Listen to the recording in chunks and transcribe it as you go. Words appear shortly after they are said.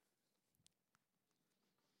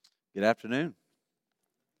Good afternoon.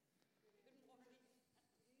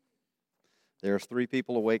 There's 3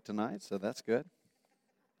 people awake tonight, so that's good.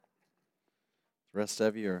 The rest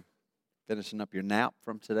of you are finishing up your nap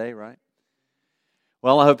from today, right?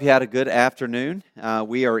 Well, I hope you had a good afternoon.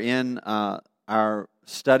 We are in our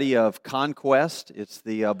study of conquest. It's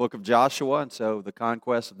the book of Joshua, and so the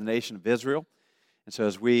conquest of the nation of Israel. And so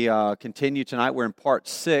as we continue tonight, we're in part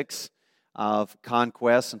 6 of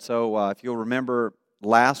conquest. And so if you'll remember,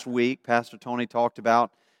 last week, Pastor Tony talked about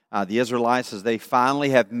the Israelites as they finally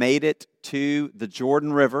have made it to the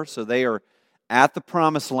Jordan River. So they are at the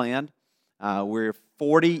Promised Land. We're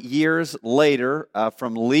 40 years later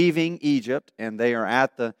from leaving Egypt, and they are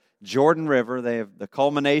at the Jordan River. They have the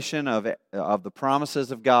culmination of the promises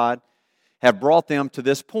of God have brought them to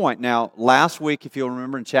this point. Now, last week, if you'll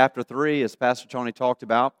remember in chapter 3, as Pastor Tony talked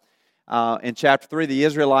about, in chapter 3, the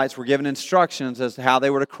Israelites were given instructions as to how they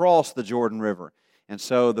were to cross the Jordan River. And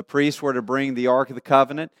so the priests were to bring the Ark of the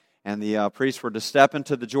Covenant, and the priests were to step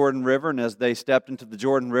into the Jordan River. And as they stepped into the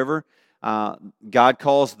Jordan River, God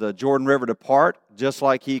caused the Jordan River to part, just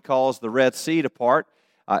like He caused the Red Sea to part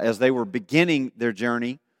as they were beginning their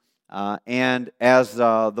journey. And as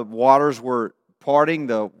the waters were parting,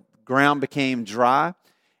 the ground became dry,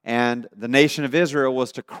 and the nation of Israel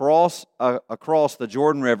was to cross across the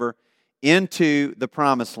Jordan River into the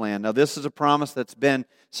Promised Land. Now, this is a promise that's been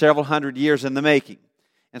several hundred years in the making.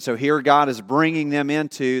 And so here God is bringing them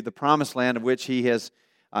into the Promised Land of which He has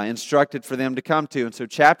instructed for them to come to. And so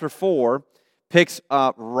chapter 4 picks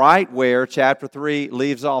up right where chapter 3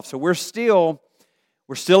 leaves off. So we're still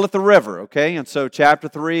at the river, okay? And so chapter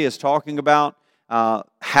 3 is talking about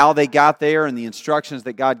how they got there and the instructions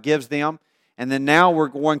that God gives them. And then now we're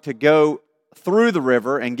going to go through the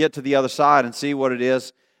river and get to the other side and see what it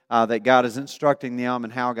is that God is instructing them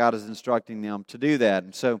and how God is instructing them to do that.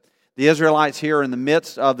 And so the Israelites here are in the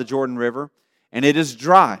midst of the Jordan River, and it is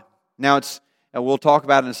dry. Now, we'll talk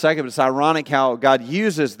about it in a second, but it's ironic how God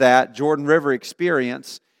uses that Jordan River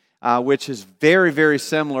experience, which is very, very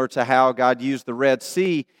similar to how God used the Red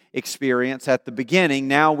Sea experience at the beginning.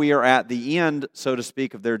 Now we are at the end, so to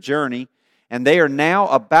speak, of their journey, and they are now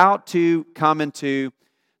about to come into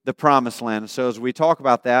the Promised Land. So as we talk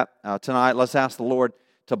about that tonight, let's ask the Lord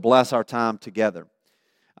to bless our time together.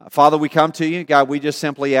 Father, we come to You. God, we just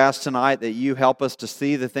simply ask tonight that You help us to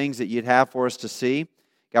see the things that You'd have for us to see.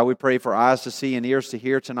 God, we pray for eyes to see and ears to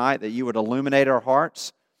hear tonight, that You would illuminate our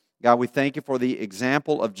hearts. God, we thank You for the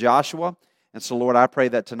example of Joshua. And so, Lord, I pray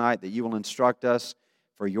that tonight that You will instruct us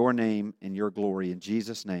for Your name and Your glory. In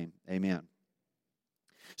Jesus' name, amen.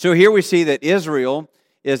 So here we see that Israel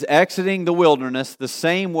is exiting the wilderness the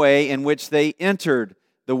same way in which they entered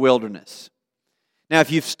the wilderness. Now, if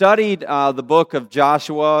you've studied the book of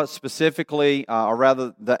Joshua specifically, or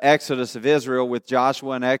rather the Exodus of Israel with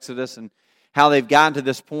Joshua and Exodus and how they've gotten to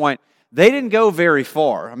this point, they didn't go very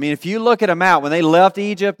far. I mean, if you look at them out, when they left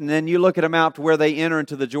Egypt and then you look at them out to where they enter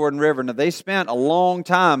into the Jordan River, now they spent a long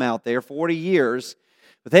time out there, 40 years,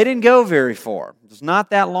 but they didn't go very far. It's not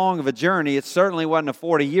that long of a journey. It certainly wasn't a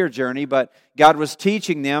 40-year journey, but God was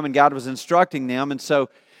teaching them and God was instructing them. And so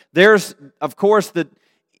there's, of course,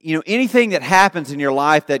 anything that happens in your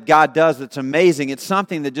life that God does that's amazing, it's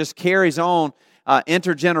something that just carries on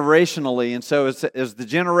intergenerationally. And so as the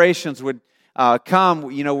generations would come,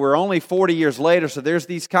 we're only 40 years later, so there's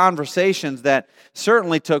these conversations that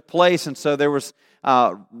certainly took place. And so there was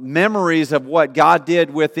memories of what God did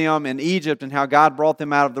with them in Egypt and how God brought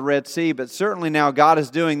them out of the Red Sea. But certainly now God is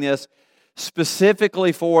doing this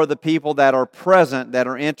specifically for the people that are present, that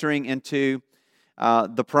are entering into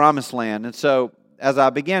the Promised Land. And so as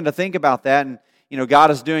I began to think about that, and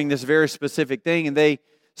God is doing this very specific thing, and they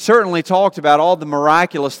certainly talked about all the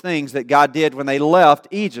miraculous things that God did when they left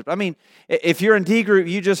Egypt. I mean, if you're in D group,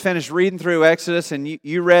 you just finished reading through Exodus, and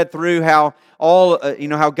you read through how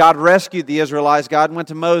how God rescued the Israelites. God went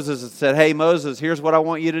to Moses and said, "Hey, Moses, here's what I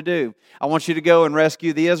want you to do. I want you to go and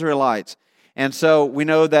rescue the Israelites." And so we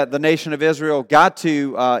know that the nation of Israel got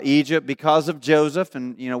to Egypt because of Joseph,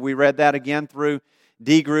 and we read that again through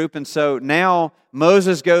D group. And so now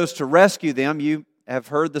Moses goes to rescue them. You have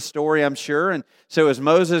heard the story, I'm sure. And so as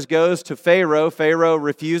Moses goes to Pharaoh, Pharaoh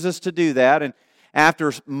refuses to do that. And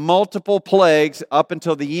after multiple plagues up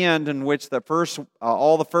until the end, in which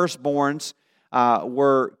all the firstborns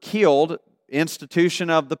were killed, institution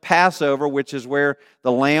of the Passover, which is where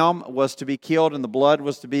the lamb was to be killed and the blood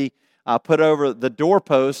was to be put over the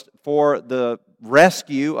doorpost for the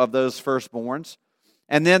rescue of those firstborns.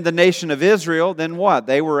 And then the nation of Israel, then what?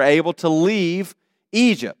 They were able to leave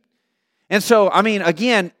Egypt. And so, I mean,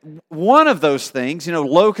 again, one of those things,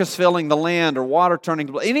 locusts filling the land or water turning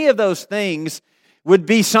to blood, any of those things would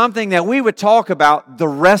be something that we would talk about the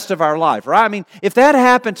rest of our life, right? I mean, if that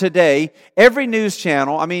happened today, every news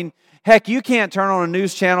channel, I mean, heck, you can't turn on a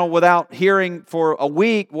news channel without hearing for a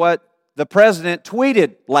week what the president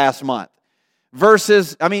tweeted last month.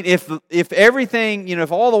 Versus, I mean, if everything,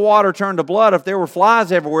 if all the water turned to blood, if there were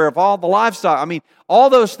flies everywhere, if all the livestock, I mean, all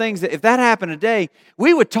those things, if that happened today,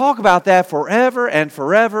 we would talk about that forever and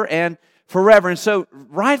forever and forever. And so,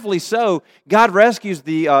 rightfully so, God rescues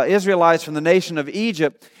the Israelites from the nation of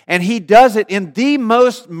Egypt, and He does it in the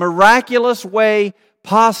most miraculous way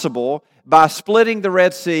possible by splitting the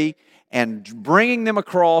Red Sea and bringing them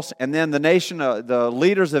across, and then the nation, the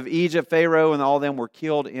leaders of Egypt, Pharaoh, and all them were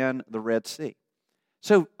killed in the Red Sea.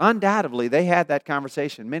 So undoubtedly, they had that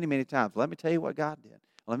conversation many, many times. Let me tell you what God did.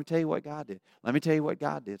 Let me tell you what God did. Let me tell you what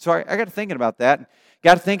God did. So I got to thinking about that.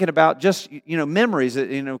 Got to thinking about just, memories.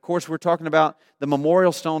 Of course, we're talking about the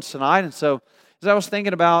memorial stones tonight. And so as I was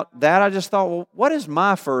thinking about that, I just thought, well, what is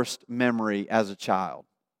my first memory as a child?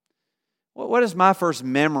 What is my first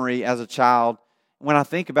memory as a child when I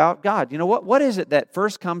think about God? What is it that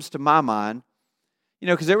first comes to my mind?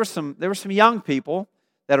 Because there were some young people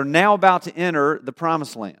that are now about to enter the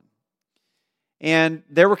Promised Land. And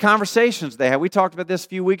there were conversations they had. We talked about this a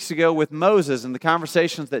few weeks ago with Moses and the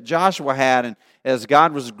conversations that Joshua had. And as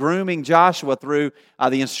God was grooming Joshua through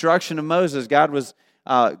the instruction of Moses, God was,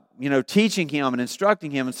 teaching him and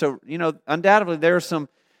instructing him. And so, undoubtedly there are some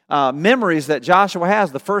memories that Joshua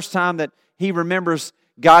has the first time that he remembers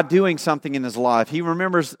God doing something in his life. He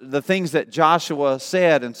remembers the things that Joshua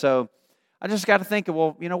said. And so I just got to think of,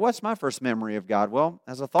 what's my first memory of God? Well,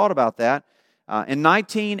 as I thought about that, in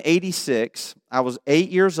 1986, I was 8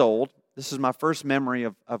 years old. This is my first memory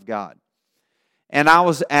of God. And I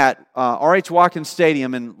was at R.H. Watkins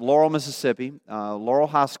Stadium in Laurel, Mississippi, Laurel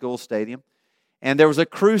High School Stadium, and there was a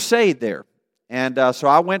crusade there. And so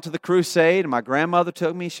I went to the crusade, and my grandmother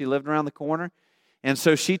took me. She lived around the corner. And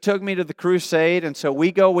so she took me to the crusade, and so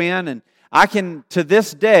we go in, and to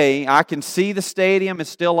this day, I can see the stadium. It's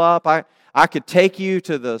still up. I could take you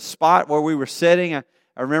to the spot where we were sitting. I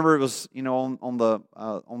remember it was, on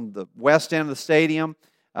the west end of the stadium,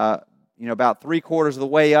 about 3/4 of the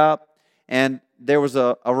way up, and there was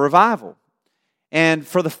a revival. And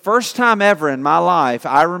for the first time ever in my life,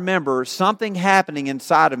 I remember something happening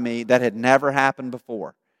inside of me that had never happened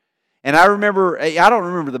before. And I don't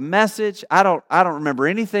remember the message. I don't remember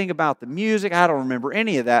anything about the music. I don't remember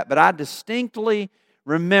any of that. But I distinctly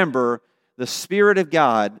remember the Spirit of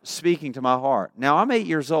God speaking to my heart. Now, I'm 8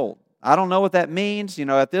 years old. I don't know what that means.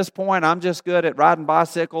 At this point, I'm just good at riding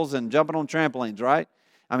bicycles and jumping on trampolines, right?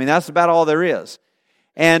 I mean, that's about all there is.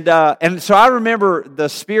 And so I remember the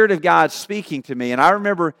Spirit of God speaking to me. And I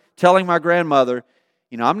remember telling my grandmother,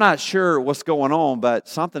 I'm not sure what's going on, but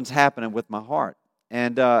something's happening with my heart.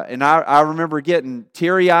 And I remember getting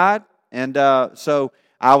teary-eyed, and so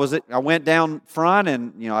I went down front,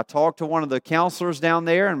 and I talked to one of the counselors down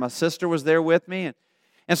there, and my sister was there with me,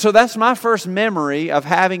 and so that's my first memory of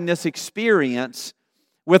having this experience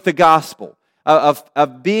with the gospel,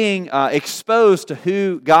 of being exposed to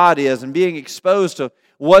who God is, and being exposed to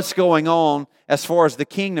what's going on as far as the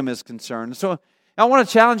kingdom is concerned. So I want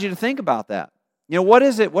to challenge you to think about that. What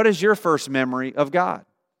is it? What is your first memory of God?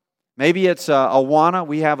 Maybe it's Awana.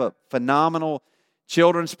 We have a phenomenal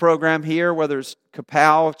children's program here, whether it's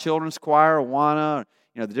Kapow Children's Choir, Awana,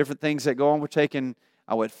 the different things that go on. We're taking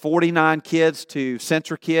 49 kids to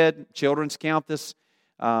CentraKid Children's Camp this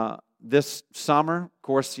summer. Of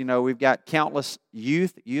course, we've got countless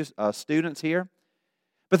youth students here.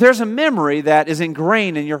 But there's a memory that is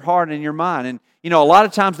ingrained in your heart and in your mind. And, a lot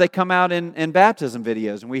of times they come out in baptism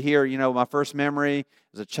videos. And we hear, my first memory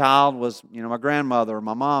as a child was, my grandmother or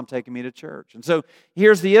my mom taking me to church. And so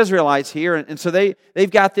here's the Israelites here. And so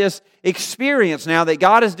they've got this experience now that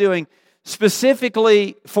God is doing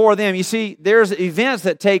specifically for them. You see, there's events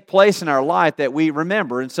that take place in our life that we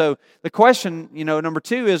remember. And so the question, number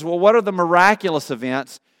 2 is, well, what are the miraculous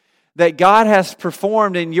events that God has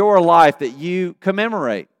performed in your life that you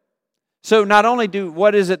commemorate? So not only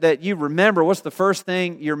what is it that you remember, what's the first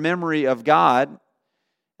thing, your memory of God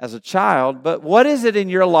as a child, but what is it in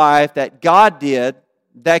your life that God did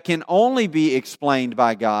that can only be explained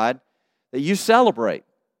by God that you celebrate,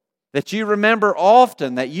 that you remember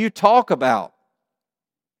often, that you talk about?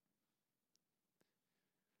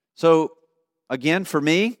 So again, for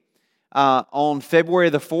me, on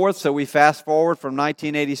February the 4th, so we fast forward from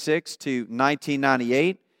 1986 to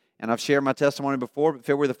 1998, and I've shared my testimony before, but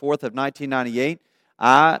February the 4th of 1998,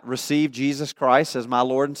 I received Jesus Christ as my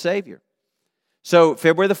Lord and Savior. So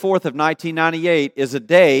February the 4th of 1998 is a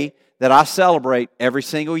day that I celebrate every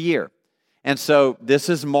single year. And so this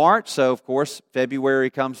is March, so of course February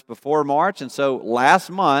comes before March, and so last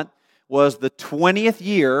month was the 20th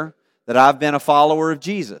year that I've been a follower of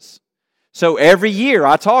Jesus. So every year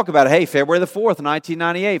I talk about, hey, February the 4th,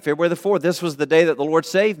 1998, February the 4th, this was the day that the Lord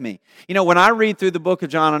saved me. You know, when I read through the book of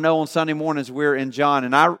John, I know on Sunday mornings we're in John,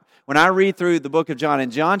 and when I read through the book of John,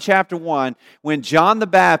 in John chapter 1, when John the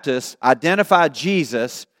Baptist identified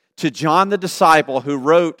Jesus to John the disciple who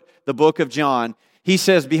wrote the book of John, he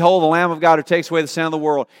says, behold, the Lamb of God who takes away the sin of the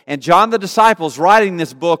world. And John the disciple is writing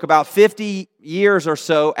this book about 50 years or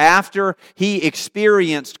so after he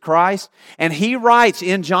experienced Christ. And he writes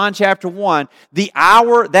in John chapter 1, the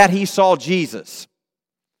hour that he saw Jesus.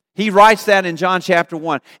 He writes that in John chapter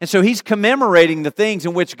 1. And so he's commemorating the things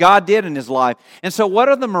in which God did in his life. And so what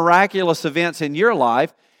are the miraculous events in your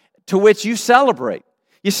life to which you celebrate?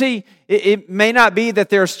 You see, it may not be that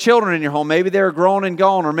there's children in your home. Maybe they're grown and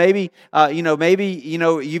gone, or maybe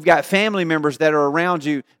you've got family members that are around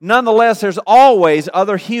you. Nonetheless, there's always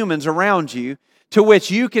other humans around you to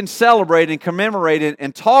which you can celebrate and commemorate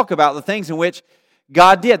and talk about the things in which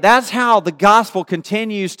God did. That's how the gospel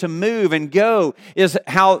continues to move and go, is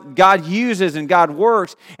how God uses and God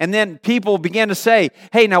works. And then people begin to say,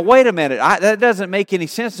 hey, now wait a minute, that doesn't make any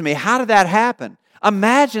sense to me. How did that happen?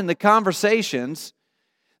 Imagine the conversations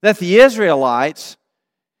that the Israelites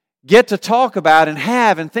get to talk about and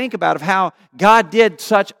have and think about of how God did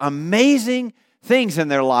such amazing things in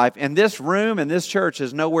their life. And this room and this church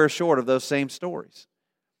is nowhere short of those same stories.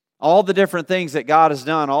 All the different things that God has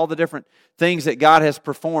done, all the different things that God has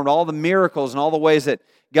performed, all the miracles and all the ways that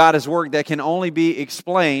God has worked that can only be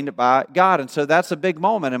explained by God. And so that's a big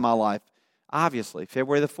moment in my life. Obviously,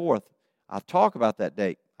 February the 4th. I'll talk about that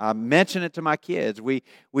date. I mention it to my kids. We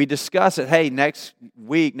discuss it. Hey, next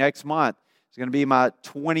week, next month, it's going to be my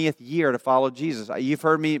 20th year to follow Jesus. You've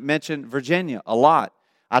heard me mention Virginia a lot.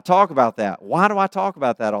 I talk about that. Why do I talk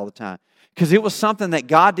about that all the time? Because it was something that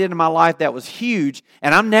God did in my life that was huge,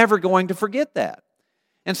 and I'm never going to forget that.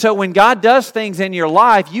 And so when God does things in your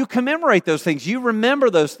life, you commemorate those things. You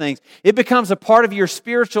remember those things. It becomes a part of your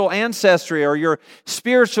spiritual ancestry or your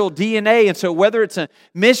spiritual DNA. And so whether it's a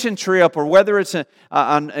mission trip or whether it's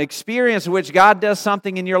an experience in which God does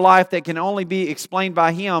something in your life that can only be explained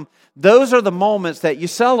by Him, those are the moments that you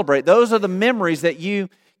celebrate. Those are the memories that you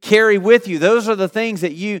carry with you. Those are the things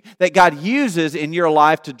that God uses in your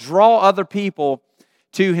life to draw other people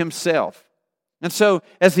to Himself. And so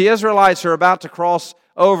as the Israelites are about to cross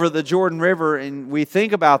over the Jordan River, and we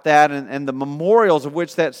think about that and the memorials of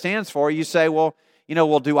which that stands for, you say, well,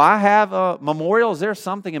 do I have a memorial? Is there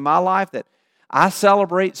something in my life that I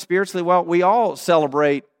celebrate spiritually? Well, we all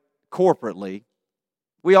celebrate corporately.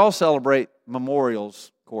 We all celebrate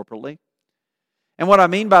memorials corporately. And what I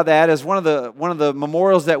mean by that is one of the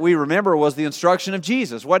memorials that we remember was the instruction of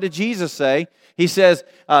Jesus. What did Jesus say? He says,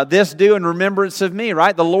 this do in remembrance of me,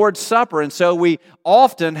 right? The Lord's Supper. And so we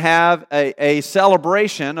often have a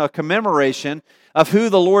celebration, a commemoration of who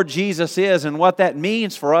the Lord Jesus is and what that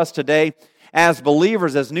means for us today as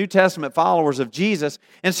believers, as New Testament followers of Jesus.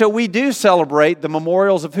 And so we do celebrate the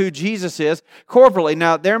memorials of who Jesus is corporately.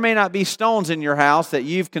 Now, there may not be stones in your house that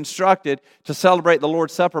you've constructed to celebrate the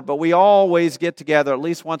Lord's Supper, but we always get together at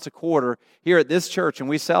least once a quarter here at this church and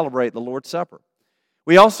we celebrate the Lord's Supper.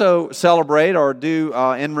 We also celebrate or do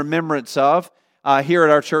in remembrance of here at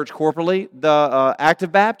our church corporately the act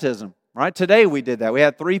of baptism. Right? Today we did that. We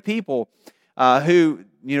had 3 people who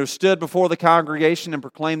stood before the congregation and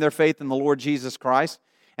proclaimed their faith in the Lord Jesus Christ.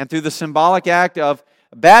 And through the symbolic act of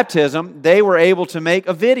baptism, they were able to make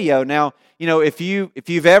a video. Now, if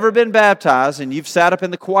you've ever been baptized and you've sat up in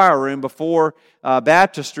the choir room before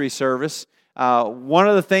baptistry service, one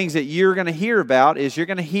of the things that you're going to hear about is you're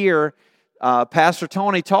going to hear Pastor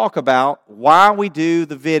Tony talk about why we do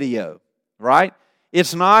the video, right?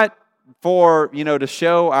 It's not for, to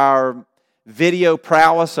show our video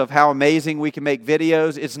prowess of how amazing we can make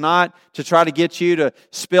videos. It's not to try to get you to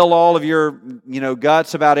spill all of your,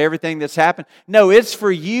 guts about everything that's happened. No, it's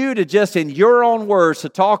for you to just in your own words to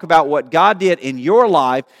talk about what God did in your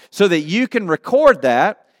life so that you can record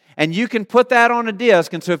that and you can put that on a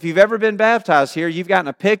disc. And so if you've ever been baptized here, you've gotten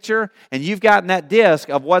a picture and you've gotten that disc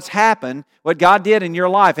of what's happened, what God did in your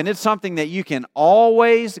life. And it's something that you can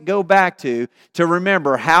always go back to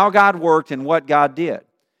remember how God worked and what God did.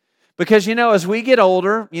 Because, as we get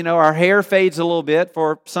older, our hair fades a little bit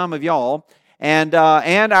for some of y'all, and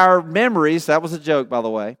our memories, that was a joke, by the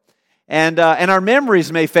way, and our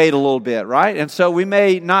memories may fade a little bit, right? And so we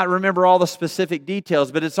may not remember all the specific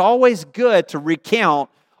details, but it's always good to recount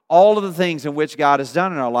all of the things in which God has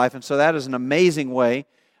done in our life. And so that is an amazing way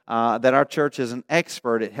that our church is an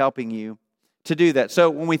expert at helping you to do that. So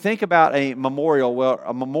when we think about a memorial, well,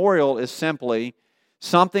 a memorial is simply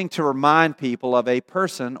something to remind people of a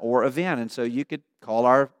person or event. And so you could call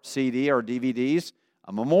our CD or DVDs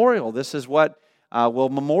a memorial. This is what will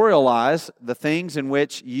memorialize the things in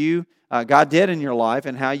which God did in your life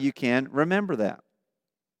and how you can remember that.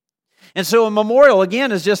 And so a memorial,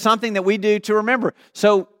 again, is just something that we do to remember.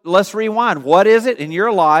 So let's rewind. What is it in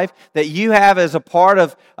your life that you have as a part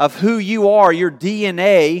of who you are, your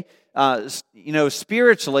DNA,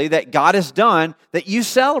 spiritually, that God has done that you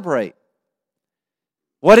celebrate?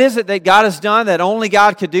 What is it that God has done that only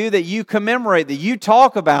God could do, that you commemorate, that you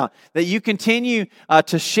talk about, that you continue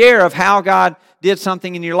to share of how God did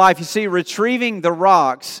something in your life? You see, retrieving the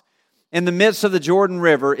rocks in the midst of the Jordan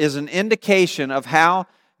River is an indication of how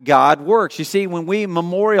God works. You see, when we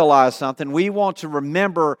memorialize something, we want to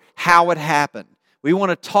remember how it happened. We want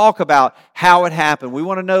to talk about how it happened. We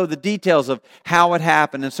want to know the details of how it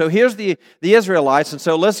happened. And so here's the Israelites. And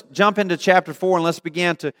so let's jump into chapter 4 and let's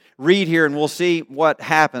begin to read here and we'll see what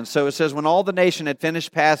happens. So it says, when all the nation had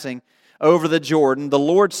finished passing over the Jordan, the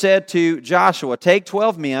Lord said to Joshua, take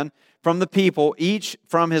 12 men from the people, each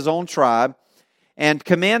from his own tribe, and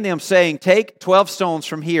command them, saying, take 12 stones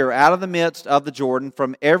from here, out of the midst of the Jordan,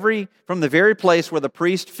 from the very place where the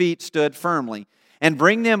priest's feet stood firmly, and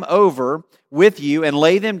bring them over with you, and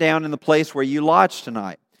lay them down in the place where you lodge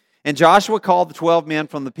tonight. And Joshua called the 12 men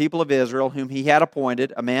from the people of Israel, whom he had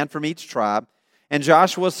appointed, a man from each tribe. And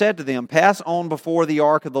Joshua said to them, pass on before the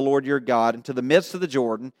ark of the Lord your God into the midst of the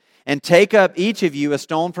Jordan, and take up each of you a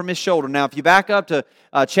stone from his shoulder. Now, if you back up to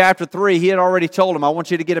chapter 3, he had already told them, I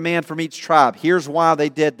want you to get a man from each tribe. Here's why they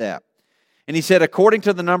did that. And he said, according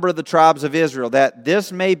to the number of the tribes of Israel, that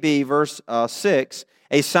this may be, verse 6,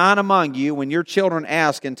 a sign among you when your children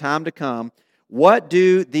ask in time to come, what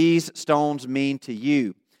do these stones mean to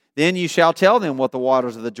you? Then you shall tell them what the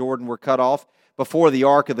waters of the Jordan were cut off before the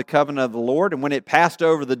ark of the covenant of the Lord. And when it passed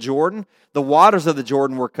over the Jordan, the waters of the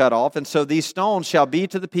Jordan were cut off. And so these stones shall be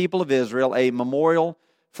to the people of Israel a memorial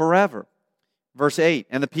forever. Verse 8,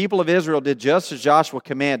 and the people of Israel did just as Joshua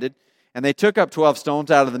commanded, and they took up 12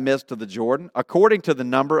 stones out of the midst of the Jordan, according to the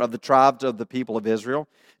number of the tribes of the people of Israel,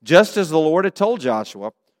 just as the Lord had told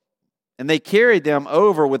Joshua. And they carried them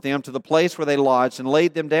over with them to the place where they lodged and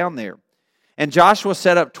laid them down there. And Joshua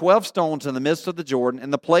set up 12 stones in the midst of the Jordan,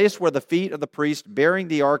 in the place where the feet of the priest bearing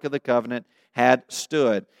the ark of the covenant had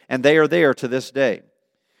stood. And they are there to this day.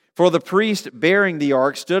 For the priest bearing the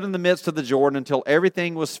ark stood in the midst of the Jordan until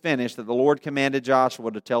everything was finished that the Lord commanded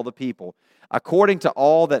Joshua to tell the people, according to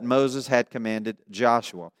all that Moses had commanded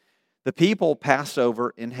Joshua. The people passed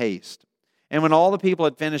over in haste. And when all the people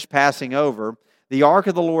had finished passing over, the ark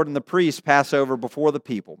of the Lord and the priests passed over before the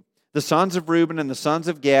people. The sons of Reuben and the sons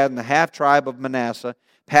of Gad and the half-tribe of Manasseh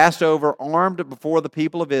passed over armed before the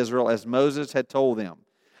people of Israel as Moses had told them.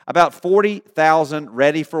 About 40,000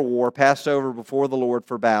 ready for war passed over before the Lord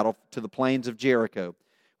for battle to the plains of Jericho,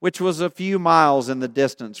 which was a few miles in the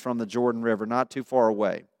distance from the Jordan River, not too far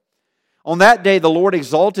away. On that day the Lord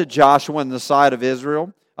exalted Joshua in the sight of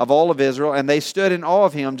Israel, of all of Israel, and they stood in awe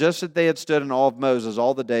of him just as they had stood in awe of Moses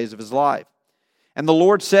all the days of his life. And the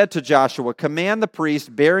Lord said to Joshua, command the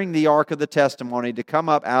priest bearing the ark of the testimony to come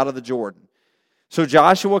up out of the Jordan. So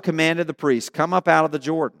Joshua commanded the priest, come up out of the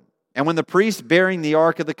Jordan. And when the priest bearing the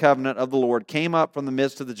ark of the covenant of the Lord came up from the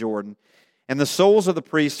midst of the Jordan, and the soles of the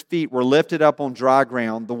priest's feet were lifted up on dry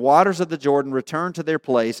ground, the waters of the Jordan returned to their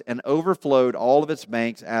place and overflowed all of its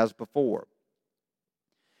banks as before.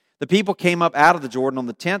 The people came up out of the Jordan on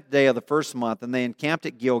the 10th day of the first month, and they encamped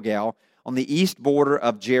at Gilgal on the east border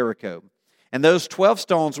of Jericho. And those 12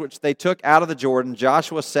 stones which they took out of the Jordan,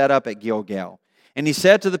 Joshua set up at Gilgal. And he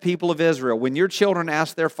said to the people of Israel, when your children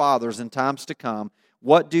ask their fathers in times to come,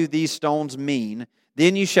 what do these stones mean?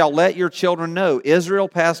 Then you shall let your children know, Israel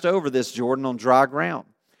passed over this Jordan on dry ground.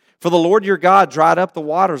 For the Lord your God dried up the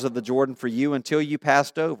waters of the Jordan for you until you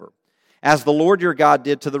passed over, as the Lord your God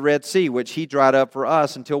did to the Red Sea, which he dried up for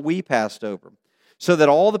us until we passed over, so that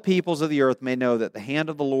all the peoples of the earth may know that the hand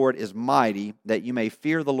of the Lord is mighty, that you may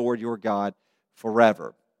fear the Lord your God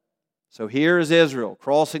forever. So here is Israel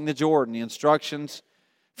crossing the Jordan, the instructions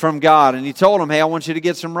from God. And he told them, hey, I want you to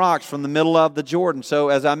get some rocks from the middle of the Jordan. So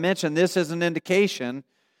as I mentioned, this is an indication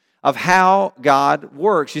of how God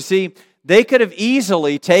works. You see, they could have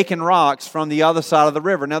easily taken rocks from the other side of the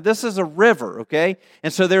river. Now, this is a river, okay?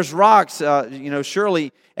 And so there's rocks,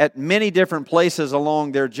 surely at many different places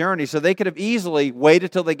along their journey. So they could have easily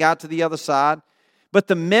waited till they got to the other side. But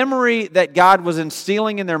the memory that God was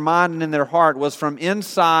instilling in their mind and in their heart was from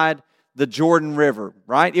inside the Jordan River,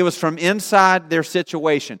 right? It was from inside their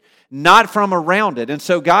situation, not from around it. And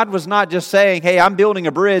so God was not just saying, hey, I'm building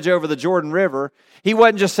a bridge over the Jordan River. He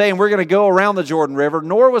wasn't just saying we're going to go around the Jordan River,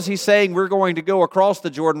 nor was he saying we're going to go across the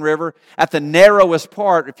Jordan River at the narrowest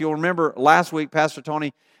part. If you'll remember last week, Pastor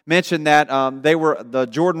Tony mentioned that the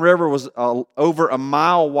Jordan River was over a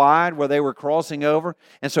mile wide where they were crossing over.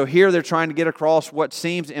 And so here they're trying to get across what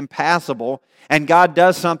seems impassable. And God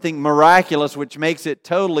does something miraculous which makes it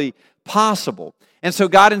totally possible. And so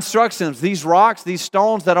God instructs them, these rocks, these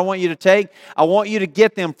stones that I want you to take, I want you to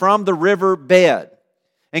get them from the river bed.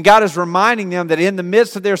 And God is reminding them that in the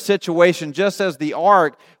midst of their situation, just as the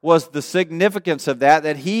ark was the significance of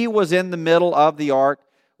that He was in the middle of the ark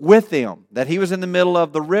with them, that He was in the middle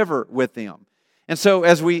of the river with them. And so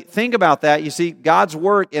as we think about that, you see, God's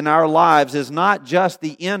work in our lives is not just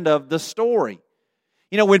the end of the story.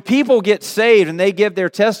 You know, when people get saved and they give their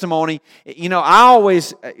testimony, you know,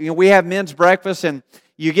 we have men's breakfast and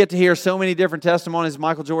you get to hear so many different testimonies.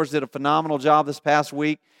 Michael George did a phenomenal job this past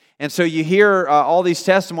week. And so you hear all these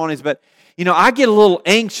testimonies, but, you know, I get a little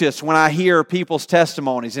anxious when I hear people's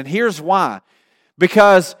testimonies. And here's why.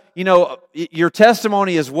 Because, you know, your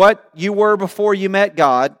testimony is what you were before you met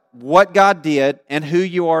God, what God did, and who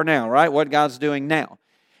you are now, right? What God's doing now.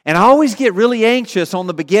 And I always get really anxious on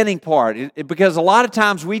the beginning part because a lot of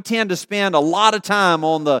times we tend to spend a lot of time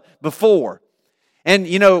on the before. And,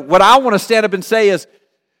 you know, what I want to stand up and say is,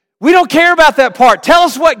 we don't care about that part. Tell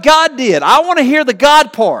us what God did. I want to hear the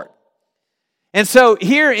God part. And so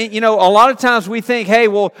here, you know, a lot of times we think, hey,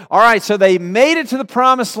 well, all right, so they made it to the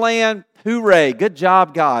promised land. Hooray, good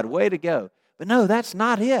job, God. Way to go. But no, that's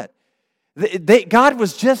not it. God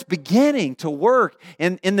was just beginning to work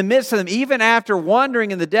in the midst of them. Even after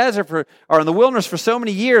wandering in the desert or in the wilderness for so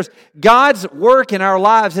many years, God's work in our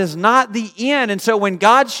lives is not the end. And so when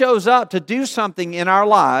God shows up to do something in our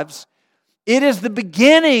lives, it is the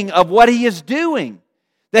beginning of what He is doing,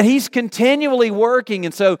 that He's continually working.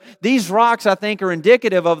 And so these rocks, I think, are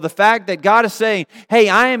indicative of the fact that God is saying, hey,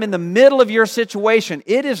 I am in the middle of your situation.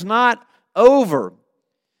 It is not over.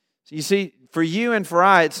 So you see, for you and for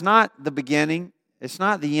I, it's not the beginning. It's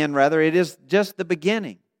not the end, rather. It is just the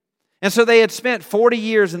beginning. And so they had spent 40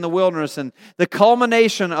 years in the wilderness, and the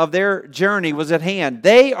culmination of their journey was at hand.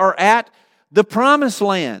 They are at the promised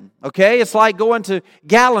land, okay? It's like going to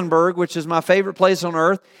Gatlinburg, which is my favorite place on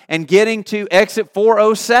earth, and getting to exit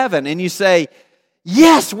 407, and you say,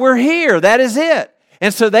 yes, we're here. That is it.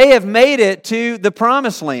 And so they have made it to the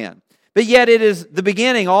promised land. But yet it is the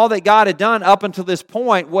beginning. All that God had done up until this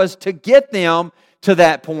point was to get them to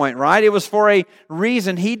that point, right? It was for a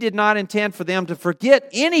reason. He did not intend for them to forget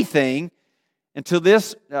anything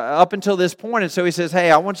up until this point. And so He says,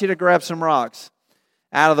 hey, I want you to grab some rocks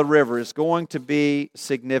out of the river. It's going to be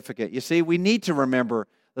significant. You see, we need to remember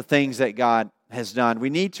the things that God has done. We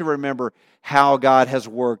need to remember how God has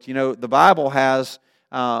worked. You know, the Bible has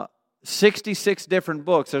 66 different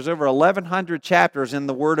books. There's over 1,100 chapters in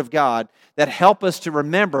the Word of God that help us to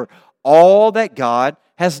remember all that God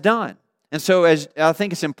has done. And so as I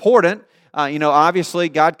think it's important, you know, obviously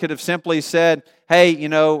God could have simply said, hey, you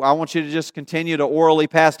know, I want you to just continue to orally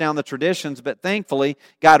pass down the traditions, but thankfully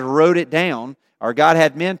God wrote it down, or God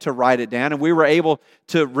had men to write it down, and we were able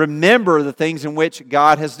to remember the things in which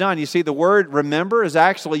God has done. You see, the word remember is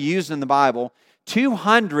actually used in the Bible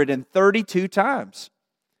 232 times.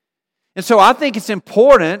 And so I think it's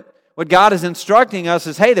important, what God is instructing us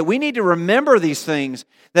is, hey, that we need to remember these things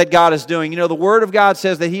that God is doing. You know, the Word of God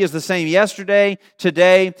says that He is the same yesterday,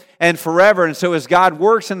 today, and forever. And so as God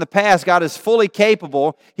works in the past, God is fully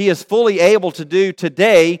capable. He is fully able to do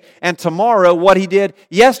today and tomorrow what He did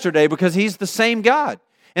yesterday because He's the same God.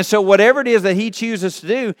 And so whatever it is that He chooses to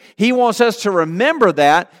do, He wants us to remember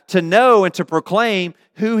that, to know and to proclaim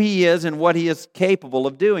who He is and what He is capable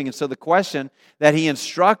of doing. And so the question that He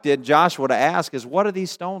instructed Joshua to ask is, what do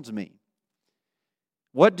these stones mean?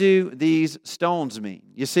 What do these stones mean?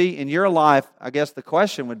 You see, in your life, I guess the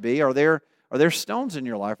question would be, are there stones in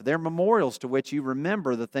your life? Are there memorials to which you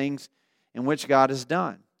remember the things in which God has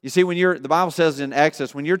done? You see, the Bible says in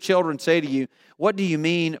Exodus, when your children say to you, what do you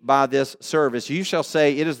mean by this service? You shall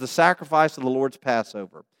say, it is the sacrifice of the Lord's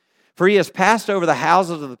Passover. For He has passed over the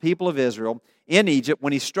houses of the people of Israel in Egypt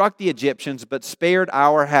when He struck the Egyptians, but spared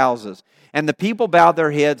our houses. And the people bowed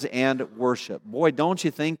their heads and worshiped. Boy, don't you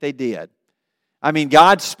think they did? I mean,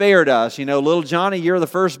 God spared us. You know, little Johnny, you're the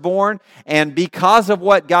firstborn, and because of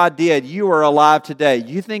what God did, you are alive today.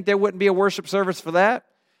 You think there wouldn't be a worship service for that?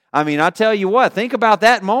 I mean, I tell you what, think about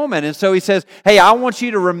that moment. And so He says, hey, I want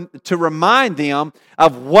you to remind them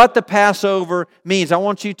of what the Passover means. I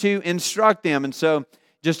want you to instruct them. And so,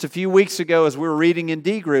 just a few weeks ago, as we were reading in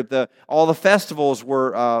D Group, all the festivals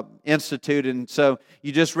were instituted. And so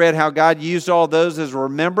you just read how God used all those as a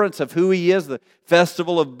remembrance of who He is, the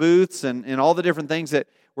Festival of Booths and all the different things that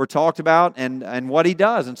were talked about and what He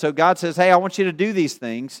does. And so God says, hey, I want you to do these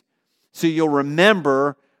things so you'll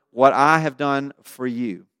remember what I have done for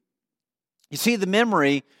you. You see, the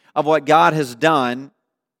memory of what God has done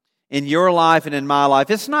in your life and in my life,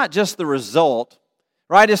 it's not just the result,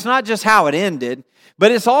 right? It's not just how it ended,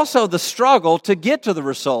 but it's also the struggle to get to the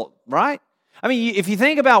result, right? I mean, if you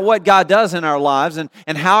think about what God does in our lives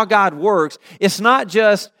and how God works, it's not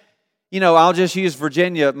just, I'll just use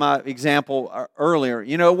Virginia, my example earlier.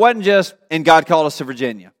 It wasn't just, and God called us to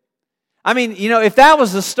Virginia. I mean, if that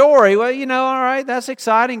was the story, well, all right, that's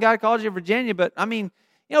exciting. God called you to Virginia, but I mean,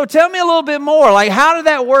 tell me a little bit more. Like, how did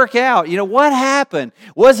that work out? What happened?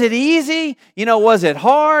 Was it easy? Was it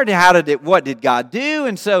hard? What did God do?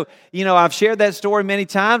 And so, I've shared that story many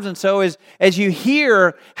times. And so as you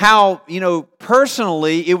hear how,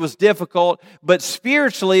 personally it was difficult, but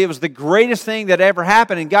spiritually it was the greatest thing that ever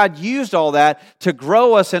happened. And God used all that to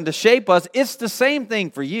grow us and to shape us. It's the same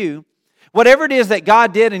thing for you. Whatever it is that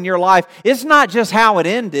God did in your life, it's not just how it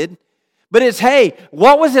ended. But it's, hey,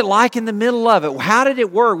 what was it like in the middle of it? How did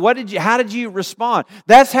it work? How did you respond?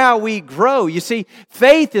 That's how we grow. You see,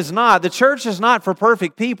 the church is not for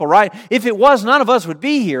perfect people, right? If it was, none of us would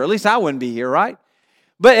be here. At least I wouldn't be here, right?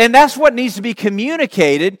 And that's what needs to be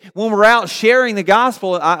communicated when we're out sharing the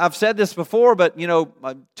gospel. I've said this before, but,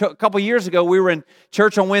 a couple years ago, we were in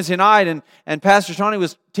church on Wednesday night, and Pastor Tony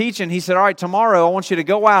was teaching. He said, all right, tomorrow I want you to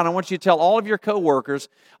go out and I want you to tell all of your coworkers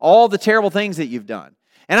all the terrible things that you've done.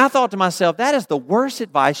 And I thought to myself, that is the worst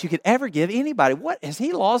advice you could ever give anybody. What, has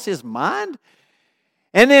he lost his mind?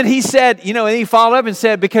 And then he said, and he followed up and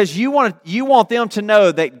said, because you want them to know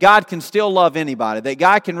that God can still love anybody, that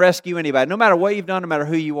God can rescue anybody, no matter what you've done, no matter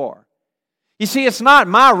who you are. You see, it's not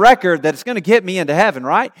my record that's going to get me into heaven,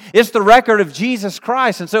 right? It's the record of Jesus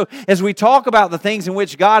Christ. And so as we talk about the things in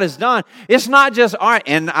which God has done, it's not just, all right,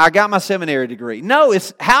 and I got my seminary degree. No,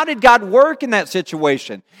 it's how did God work in that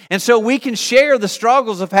situation? And so we can share the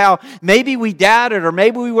struggles of how maybe we doubted or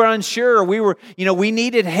maybe we were unsure or we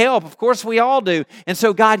needed help. Of course we all do. And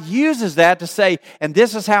so God uses that to say, and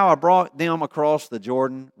this is how I brought them across the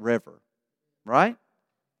Jordan River, right?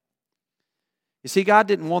 You see, God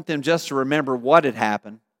didn't want them just to remember what had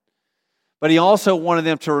happened, but He also wanted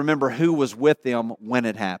them to remember who was with them when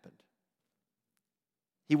it happened.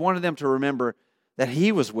 He wanted them to remember that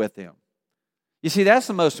He was with them. You see, that's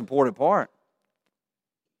the most important part.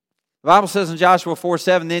 The Bible says in Joshua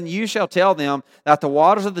 4:7, then you shall tell them that the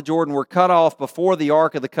waters of the Jordan were cut off before the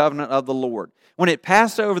ark of the covenant of the Lord. When it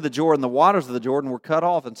passed over the Jordan, the waters of the Jordan were cut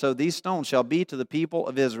off, and so these stones shall be to the people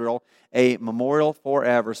of Israel a memorial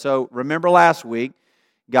forever. So remember last week,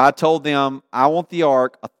 God told them, I want the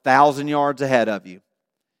ark 1,000 yards ahead of you,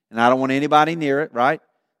 and I don't want anybody near it, right?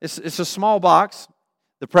 It's a small box.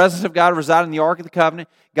 The presence of God resided in the Ark of the Covenant.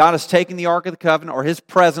 God has taken the Ark of the Covenant, or His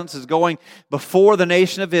presence is going before the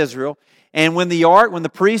nation of Israel. And when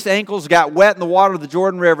the priest's ankles got wet in the water of the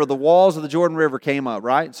Jordan River, the walls of the Jordan River came up,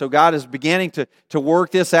 right? So God is beginning to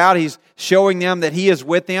work this out. He's showing them that He is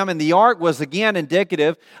with them. And the ark was again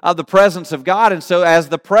indicative of the presence of God. And so as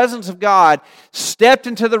the presence of God stepped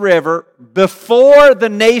into the river before the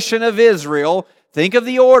nation of Israel, think of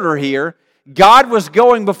the order here, God was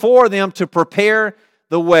going before them to prepare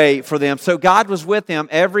the way for them. So God was with them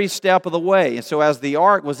every step of the way. And so as the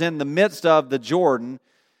ark was in the midst of the Jordan,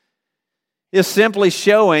 is simply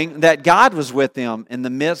showing that God was with them in the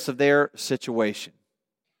midst of their situation.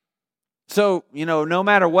 So, no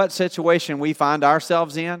matter what situation we find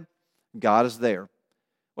ourselves in, God is there.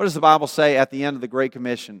 What does the Bible say at the end of the Great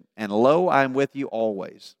Commission? And lo, I am with you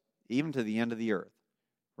always, even to the end of the earth.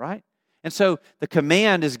 Right? And so the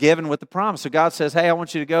command is given with the promise. So God says, hey, I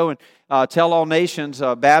want you to go and tell all nations,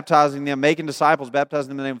 baptizing them, making disciples, baptizing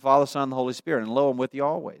them in the name of the Father, Son, and the Holy Spirit. And lo, I'm with you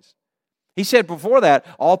always. He said before that,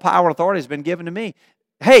 all power and authority has been given to me.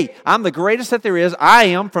 Hey, I'm the greatest that there is. I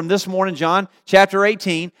am, from this morning, John chapter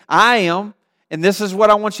 18, I am, and this is what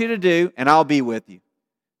I want you to do, and I'll be with you.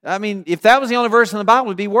 I mean, if that was the only verse in the Bible, it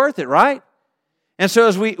would be worth it, right? And so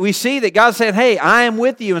as we see that God said, hey, I am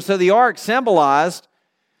with you. And so the ark symbolized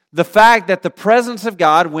the fact that the presence of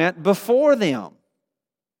God went before them.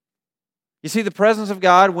 You see, the presence of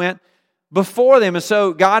God went before them. And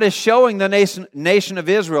so God is showing the nation of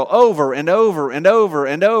Israel over and over and over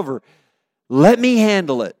and over, let me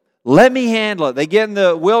handle it. Let me handle it. They get in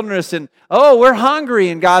the wilderness and, oh, we're hungry.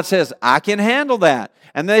 And God says, I can handle that.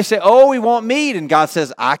 And they say, oh, we want meat. And God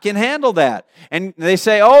says, I can handle that. And they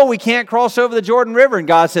say, oh, we can't cross over the Jordan River. And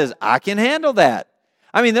God says, I can handle that.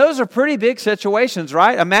 I mean, those are pretty big situations,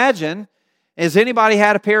 right? Imagine, has anybody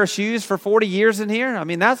had a pair of shoes for 40 years in here? I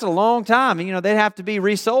mean, that's a long time. You know, they'd have to be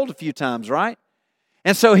resold a few times, right?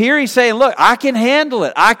 And so here he's saying, look, I can handle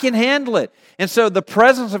it. I can handle it. And so the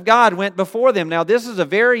presence of God went before them. Now, this is a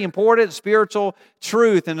very important spiritual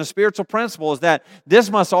truth and a spiritual principle, is that this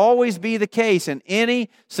must always be the case in any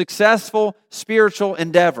successful spiritual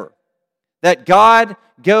endeavor, that God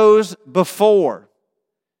goes before.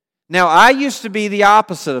 Now, I used to be the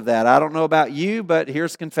opposite of that. I don't know about you, but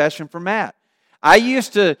here's confession from Matt. I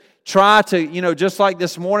used to try to, just like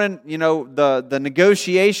this morning, the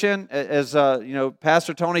negotiation, as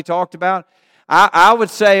Pastor Tony talked about, I would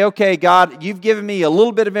say, okay, God, you've given me a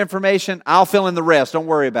little bit of information. I'll fill in the rest. Don't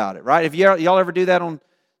worry about it, right? If y'all ever do that on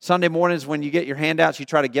Sunday mornings when you get your handouts, you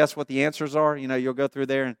try to guess what the answers are? You'll go through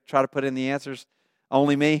there and try to put in the answers.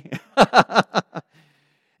 Only me.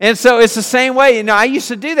 And so it's the same way. I used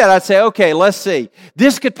to do that. I'd say, okay, let's see.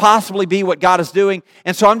 This could possibly be what God is doing,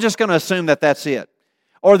 and so I'm just going to assume that that's it.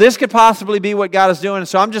 Or this could possibly be what God is doing, and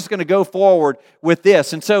so I'm just going to go forward with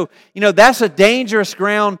this. And so, that's a dangerous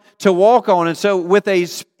ground to walk on. And so with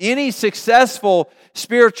any successful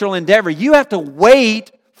spiritual endeavor, you have to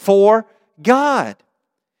wait for God.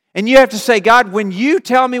 And you have to say, God, when you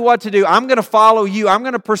tell me what to do, I'm going to follow you. I'm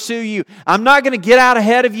going to pursue you. I'm not going to get out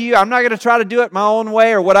ahead of you. I'm not going to try to do it my own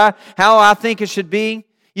way or how I think it should be.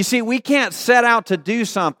 You see, we can't set out to do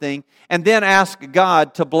something and then ask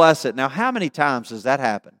God to bless it. Now, how many times does that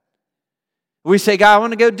happen? We say, God, I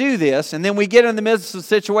want to go do this. And then we get in the midst of the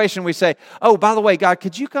situation. We say, oh, by the way, God,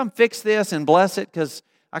 could you come fix this and bless it? Because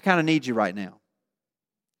I kind of need you right now.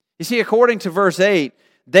 You see, according to verse 8,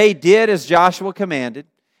 they did as Joshua commanded,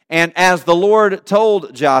 and as the Lord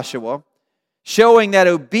told Joshua, showing that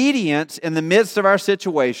obedience in the midst of our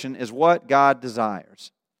situation is what God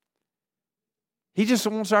desires. He just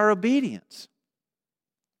wants our obedience,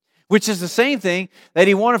 which is the same thing that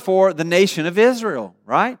He wanted for the nation of Israel,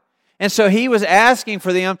 right? And so He was asking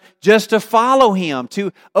for them just to follow Him,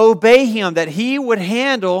 to obey Him, that He would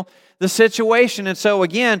handle the situation. And so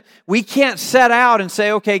again, we can't set out and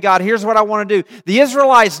say, okay, God, here's what I want to do. The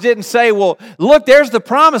Israelites didn't say, well, look, there's the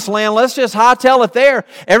promised land. Let's just hightail it there.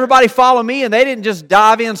 Everybody follow me. And they didn't just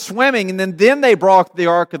dive in swimming and then they brought the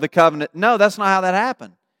Ark of the Covenant. No, that's not how that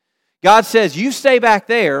happened. God says, you stay back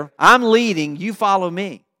there. I'm leading. You follow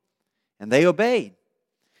me. And they obeyed.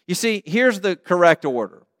 You see, here's the correct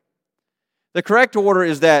order. The correct order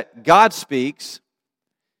is that God speaks,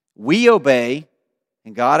 we obey,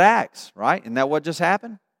 and God acts, right? Isn't that what just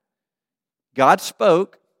happened? God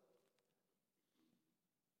spoke.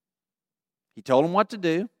 He told them what to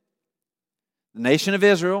do. The nation of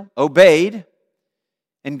Israel obeyed,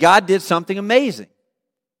 and God did something amazing.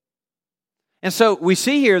 And so we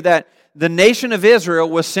see here that the nation of Israel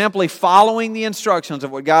was simply following the instructions of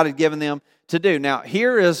what God had given them to do. Now,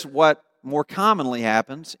 here is what more commonly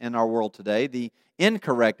happens in our world today, the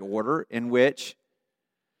incorrect order in which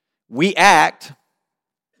we act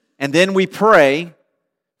and then we pray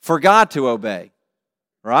for God to obey,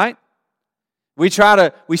 right? We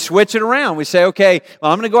switch it around. We say, okay,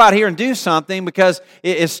 well, I'm going to go out here and do something because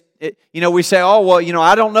we say, oh, well,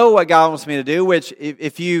 I don't know what God wants me to do, which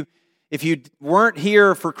if you weren't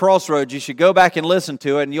here for Crossroads, you should go back and listen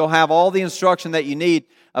to it, and you'll have all the instruction that you need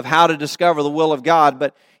of how to discover the will of God.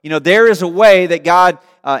 But, there is a way that God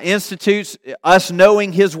institutes us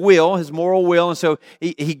knowing His will, His moral will, and so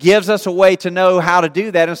He gives us a way to know how to do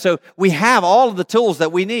that. And so we have all of the tools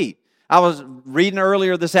that we need. I was reading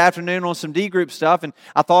earlier this afternoon on some D group stuff, and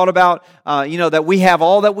I thought about, that we have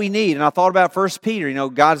all that we need. And I thought about 1 Peter,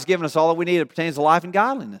 God's given us all that we need that pertains to life and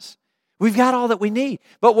godliness. We've got all that we need.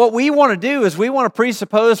 But what we want to do is we want to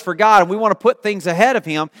presuppose for God, and we want to put things ahead of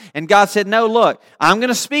Him. And God said, no, look, I'm going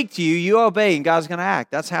to speak to you, you obey, and God's going to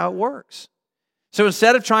act. That's how it works. So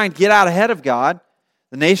instead of trying to get out ahead of God,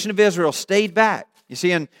 the nation of Israel stayed back. You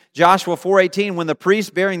see in Joshua 4:18, when the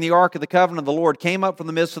priest bearing the Ark of the Covenant of the Lord came up from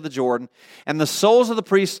the midst of the Jordan, and the soles of the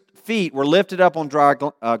priest's feet were lifted up on dry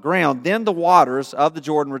ground, then the waters of the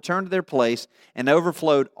Jordan returned to their place and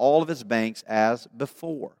overflowed all of its banks as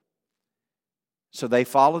before. So they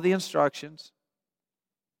followed the instructions.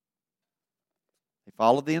 They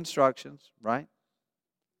followed the instructions, right?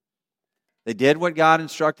 They did what God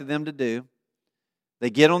instructed them to do. They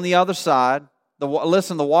get on the other side.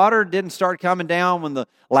 Listen, the water didn't start coming down when the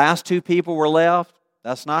last two people were left.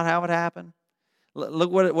 That's not how it happened.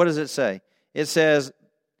 Look, what does it say? It says,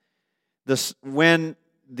 when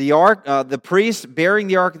the priest bearing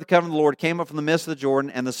the Ark of the Covenant of the Lord came up from the midst of the Jordan,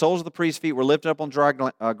 and the soles of the priest's feet were lifted up on dry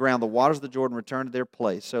ground, the waters of the Jordan returned to their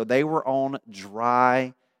place. So they were on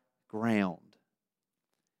dry ground.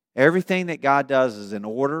 Everything that God does is in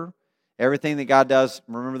order. Everything that God does,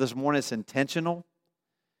 remember this morning, it's intentional.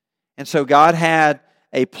 And so God had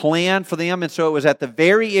a plan for them, and so it was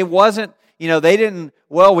it wasn't, they didn't,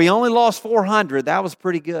 we only lost 400, that was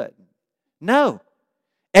pretty good. No.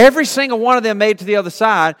 Every single one of them made it to the other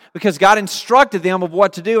side because God instructed them of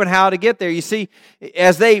what to do and how to get there. You see,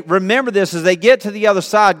 as they remember this, as they get to the other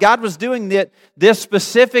side, God was doing this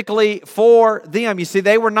specifically for them. You see,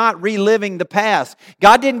 they were not reliving the past.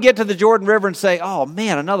 God didn't get to the Jordan River and say, oh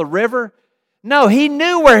man, another river? No, He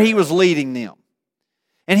knew where He was leading them.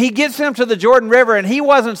 And He gets them to the Jordan River, and He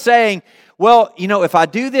wasn't saying, well, if I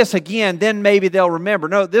do this again, then maybe they'll remember.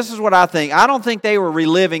 No, this is what I think. I don't think they were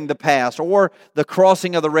reliving the past or the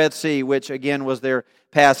crossing of the Red Sea, which again was their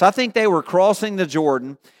past. I think they were crossing the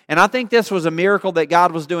Jordan, and I think this was a miracle that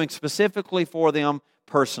God was doing specifically for them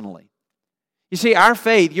personally. You see, our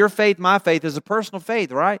faith, your faith, my faith, is a personal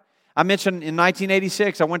faith, right? I mentioned in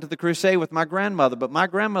 1986, I went to the crusade with my grandmother, but my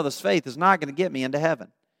grandmother's faith is not going to get me into heaven.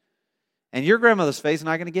 And your grandmother's faith is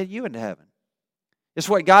not going to get you into heaven. It's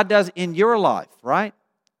what God does in your life, right?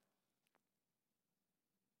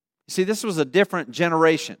 You see, this was a different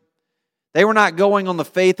generation. They were not going on the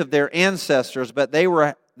faith of their ancestors, but they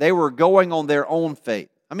were going on their own faith.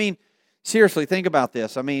 I mean, seriously, think about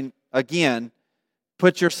this. I mean, again,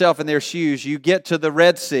 put yourself in their shoes. You get to the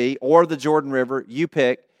Red Sea or the Jordan River, you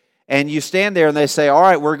pick, and you stand there and they say, all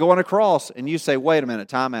right, we're going across. And you say, wait a minute,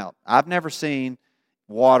 time out. I've never seen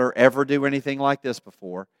water ever do anything like this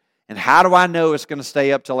before. And how do I know it's going to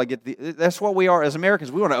stay up till I get that's what we are as Americans.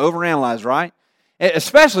 We want to overanalyze, right?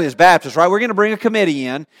 Especially as Baptists, right? We're going to bring a committee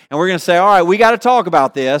in, and we're going to say, all right, we got to talk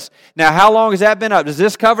about this. Now, how long has that been up? Is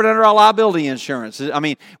this covered under our liability insurance? I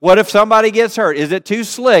mean, what if somebody gets hurt? Is it too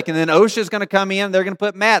slick? And then OSHA's going to come in, they're going to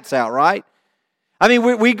put mats out, right? I mean,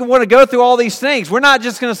 we want to go through all these things. We're not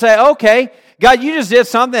just going to say, okay, God, you just did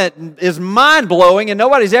something that is mind-blowing and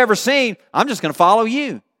nobody's ever seen. I'm just going to follow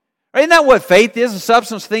you. Isn't that what faith is? The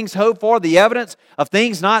substance of things hoped for, the evidence of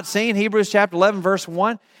things not seen. Hebrews chapter 11, verse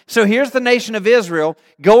 1. So here's the nation of Israel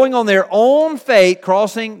going on their own faith,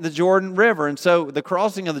 crossing the Jordan River. And so the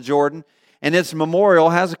crossing of the Jordan and its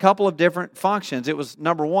memorial has a couple of different functions. It was,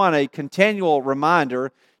 number one, a continual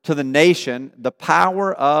reminder to the nation the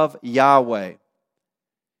power of Yahweh.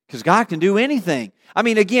 Because God can do anything. I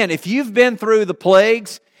mean, again, if you've been through the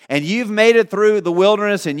plagues, and you've made it through the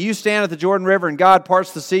wilderness, and you stand at the Jordan River, and God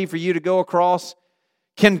parts the sea for you to go across,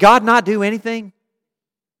 can God not do anything?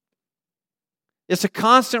 It's a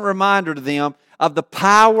constant reminder to them of the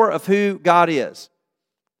power of who God is.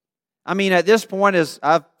 I mean, at this point, as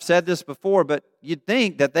I've said this before, but you'd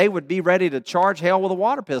think that they would be ready to charge hell with a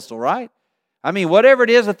water pistol, right? I mean, whatever it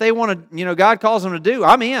is that they want to, God calls them to do,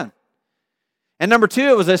 I'm in. And number two,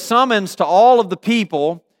 it was a summons to all of the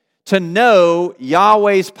people to know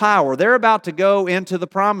Yahweh's power. They're about to go into the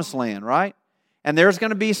promised land, right? And there's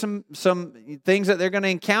going to be some things that they're going to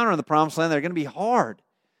encounter in the promised land that are going to be hard.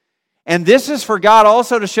 And this is for God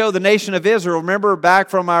also to show the nation of Israel. Remember back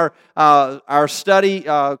from our study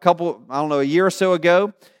a year or so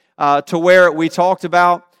ago, to where we talked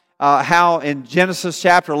about how in Genesis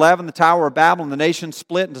chapter 11, the Tower of Babel, the nation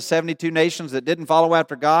split into 72 nations that didn't follow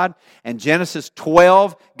after God. And Genesis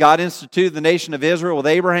 12, God instituted the nation of Israel with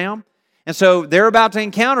Abraham. And so they're about to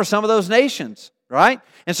encounter some of those nations, right?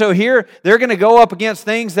 And so here they're going to go up against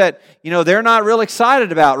things that, they're not real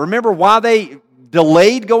excited about. Remember why they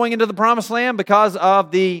delayed going into the promised land? Because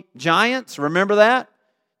of the giants. Remember that?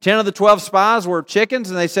 10 of the 12 spies were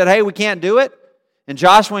chickens, and they said, hey, we can't do it. And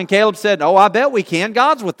Joshua and Caleb said, oh, I bet we can.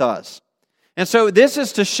 God's with us. And so this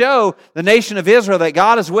is to show the nation of Israel that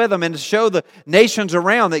God is with them and to show the nations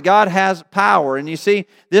around that God has power. And you see,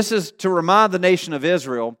 this is to remind the nation of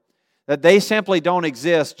Israel that they simply don't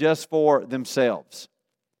exist just for themselves.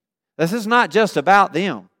 This is not just about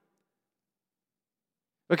them.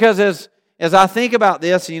 Because as I think about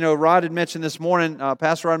this, Rod had mentioned this morning,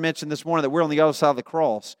 Pastor Rod mentioned this morning that we're on the other side of the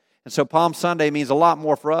cross. And so Palm Sunday means a lot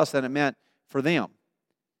more for us than it meant for them.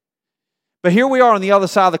 But here we are on the other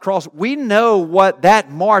side of the cross. We know what that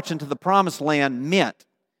march into the promised land meant,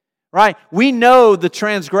 right? We know the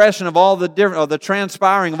transgression of all the different, or the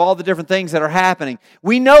transpiring of all the different things that are happening.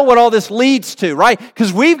 We know what all this leads to, right?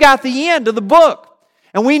 Because we've got the end of the book.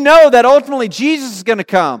 And we know that ultimately Jesus is going to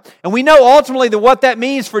come. And we know ultimately that what that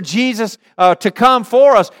means for Jesus to come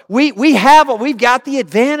for us. We've got the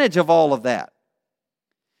advantage of all of that.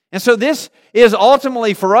 And so this is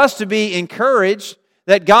ultimately for us to be encouraged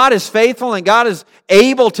that God is faithful and God is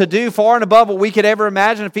able to do far and above what we could ever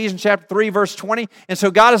imagine. Ephesians chapter 3, verse 20. And so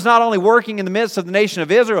God is not only working in the midst of the nation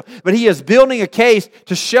of Israel, but He is building a case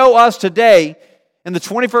to show us today in the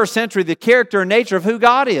 21st century the character and nature of who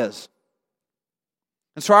God is.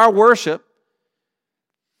 And so our worship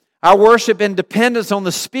in dependence on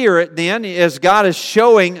the Spirit then, as God is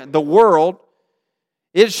showing the world,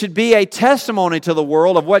 it should be a testimony to the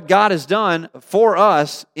world of what God has done for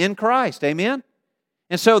us in Christ. Amen?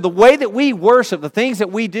 And so the way that we worship, the things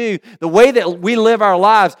that we do, the way that we live our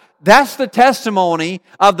lives, that's the testimony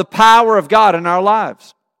of the power of God in our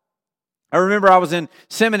lives. I remember I was in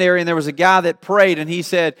seminary and there was a guy that prayed and he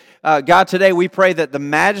said, God, today we pray that the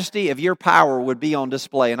majesty of your power would be on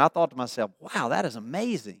display. And I thought to myself, wow, that is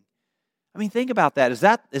amazing. I mean, think about that. Is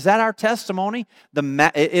that our testimony?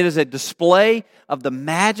 It is a display of the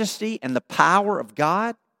majesty and the power of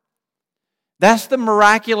God. That's the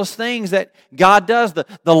miraculous things that God does. The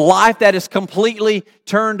life that is completely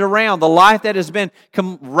turned around. The life that has been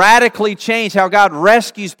radically changed. How God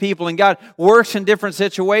rescues people and God works in different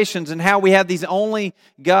situations. And how we have these only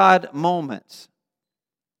God moments.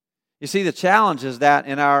 You see, the challenge is that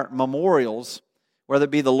in our memorials, whether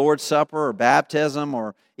it be the Lord's Supper or baptism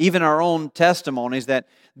or even our own testimonies, that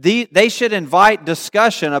they should invite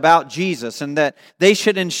discussion about Jesus and that they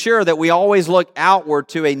should ensure that we always look outward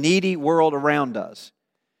to a needy world around us.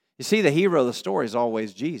 You see, the hero of the story is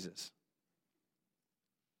always Jesus.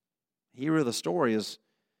 The hero of the story is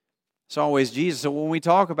always Jesus. So when we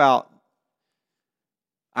talk about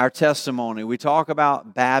our testimony, we talk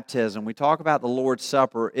about baptism, we talk about the Lord's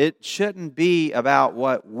Supper, it shouldn't be about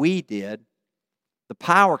what we did. The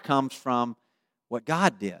power comes from what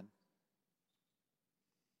God did.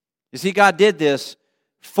 You see, God did this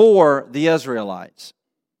for the Israelites.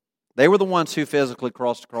 They were the ones who physically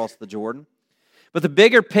crossed across the Jordan. But the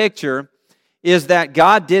bigger picture is that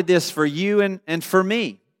God did this for you and for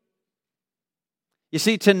me. You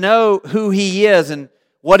see, to know who He is and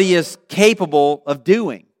what He is capable of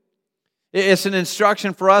doing. It's an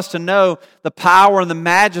instruction for us to know the power and the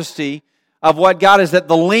majesty of what God is, that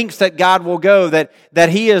the lengths that God will go, that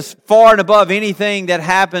He is far and above anything that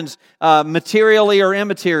happens materially or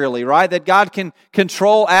immaterially, right? That God can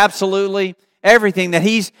control absolutely everything, that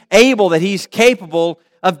He's able, that He's capable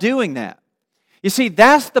of doing that. You see,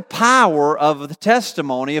 that's the power of the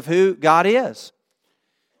testimony of who God is.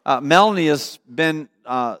 Melanie has been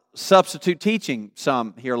substitute teaching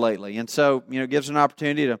some here lately, and so, gives an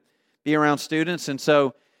opportunity to be around students, and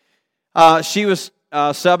so she was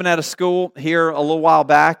subbing at a school here a little while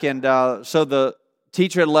back, and so the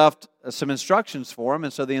teacher had left some instructions for them,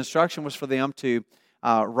 and so the instruction was for them to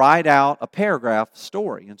write out a paragraph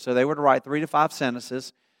story. And so they were to write 3 to 5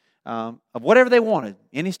 sentences of whatever they wanted.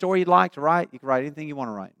 Any story you'd like to write, you can write anything you want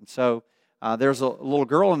to write. And so there's a little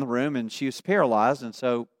girl in the room, and she was paralyzed, and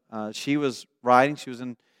so she was writing. She was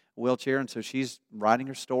in a wheelchair, and so she's writing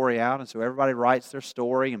her story out, and so everybody writes their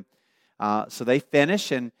story, and so they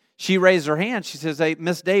finish, and she raised her hand. She says, "Hey,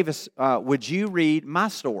 Miss Davis, would you read my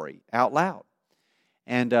story out loud?"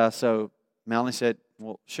 And so Melanie said,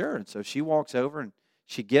 "Well, sure." And so she walks over and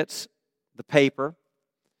she gets the paper,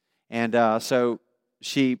 and so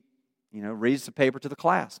she, reads the paper to the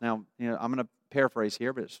class. Now, I'm going to paraphrase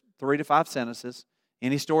here, but it's 3 to 5 sentences,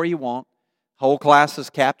 any story you want. Whole class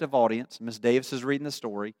is captive audience. Miss Davis is reading the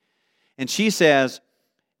story, and she says,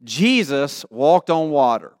 "Jesus walked on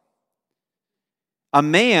water. A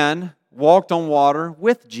man walked on water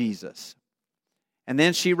with Jesus." And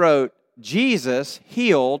then she wrote, "Jesus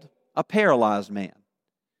healed a paralyzed man."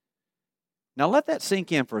 Now let that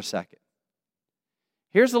sink in for a second.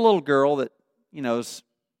 Here's a little girl that, is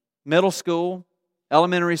middle school,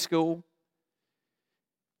 elementary school,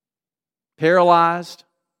 paralyzed.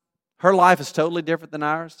 Her life is totally different than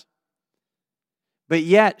ours. But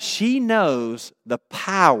yet she knows the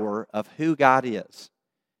power of who God is.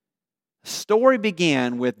 The story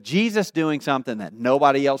began with Jesus doing something that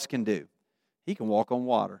nobody else can do. He can walk on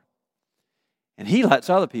water. And He lets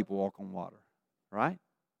other people walk on water, right?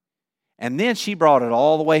 And then she brought it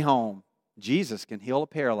all the way home. Jesus can heal a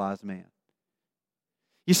paralyzed man.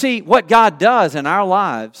 You see, what God does in our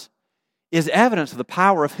lives is evidence of the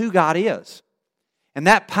power of who God is. And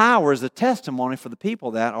that power is a testimony for the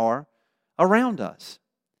people that are around us.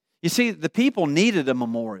 You see, the people needed a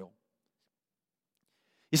memorial.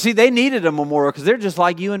 You see, they needed a memorial because they're just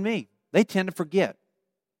like you and me. They tend to forget.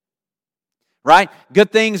 Right?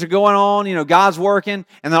 Good things are going on, God's working,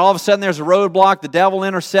 and then all of a sudden there's a roadblock, the devil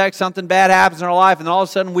intersects, something bad happens in our life, and all of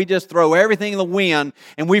a sudden we just throw everything in the wind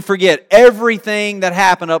and we forget everything that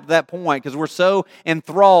happened up to that point because we're so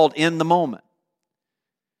enthralled in the moment.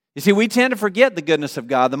 You see, we tend to forget the goodness of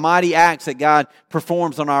God, the mighty acts that God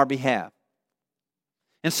performs on our behalf.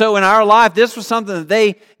 And so in our life, this was something that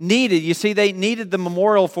they needed. You see, they needed the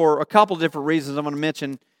memorial for a couple of different reasons I'm going to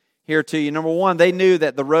mention here to you. Number one, they knew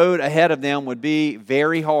that the road ahead of them would be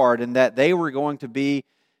very hard and that they were going to be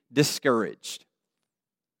discouraged.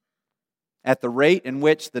 At the rate in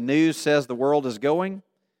which the news says the world is going,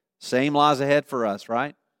 same lies ahead for us,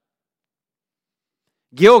 right?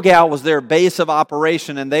 Gilgal was their base of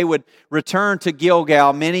operation, and they would return to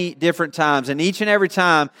Gilgal many different times. And each and every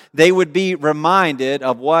time, they would be reminded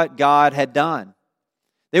of what God had done.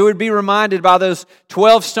 They would be reminded by those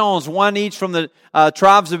 12 stones, one each from the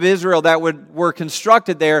tribes of Israel that were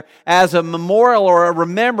constructed there as a memorial or a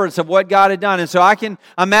remembrance of what God had done. And so I can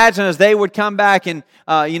imagine as they would come back in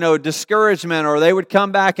discouragement, or they would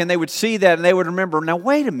come back and they would see that and they would remember, now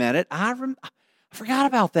wait a minute, I forgot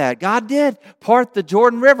about that. God did part the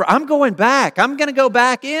Jordan River. I'm going back. I'm going to go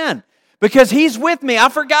back in because He's with me. I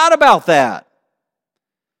forgot about that.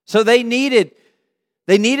 So they needed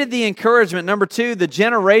the encouragement. Number two, the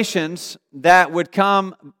generations that would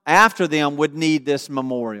come after them would need this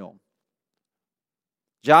memorial.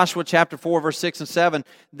 Joshua chapter 4, verse 6 and 7,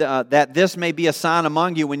 that this may be a sign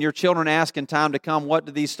among you when your children ask in time to come, what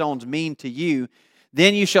do these stones mean to you?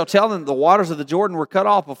 Then you shall tell them the waters of the Jordan were cut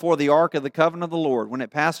off before the ark of the covenant of the Lord. When it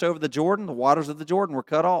passed over the Jordan, the waters of the Jordan were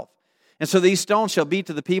cut off. And so these stones shall be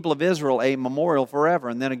to the people of Israel a memorial forever.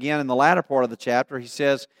 And then again in the latter part of the chapter, he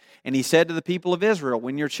says, and he said to the people of Israel,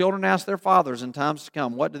 when your children ask their fathers in times to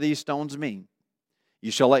come, what do these stones mean?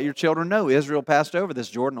 You shall let your children know Israel passed over this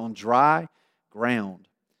Jordan on dry ground.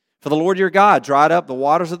 For the Lord your God dried up the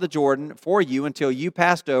waters of the Jordan for you until you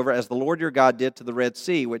passed over, as the Lord your God did to the Red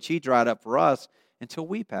Sea, which He dried up for us until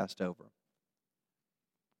we passed over.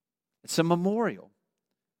 It's a memorial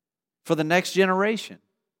for the next generation.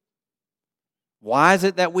 Why is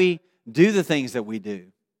it that we do the things that we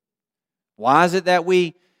do? Why is it that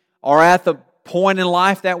we are at the point in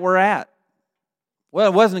life that we're at?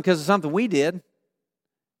 Well, it wasn't because of something we did.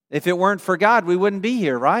 If it weren't for God, we wouldn't be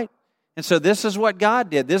here, right? And so this is what God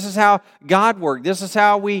did. This is how God worked. This is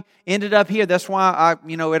how we ended up here. That's why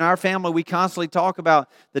in our family we constantly talk about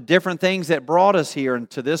the different things that brought us here and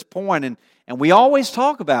to this point, and we always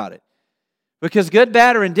talk about it. Because good,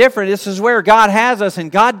 bad, or indifferent, this is where God has us,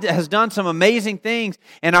 and God has done some amazing things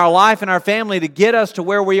in our life and our family to get us to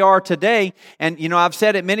where we are today. And, I've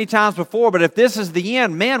said it many times before, but if this is the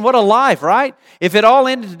end, man, what a life, right? If it all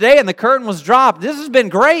ended today and the curtain was dropped, this has been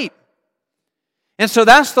great. And so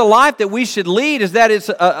that's the life that we should lead, is that it's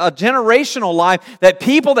a generational life, that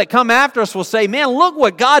people that come after us will say, man, look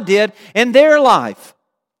what God did in their life.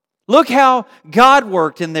 Look how God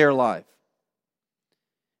worked in their life.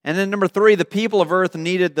 And then number three, the people of earth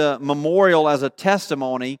needed the memorial as a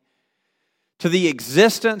testimony to the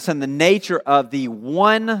existence and the nature of the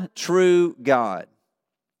one true God.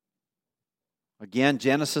 Again,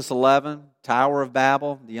 Genesis 11, Tower of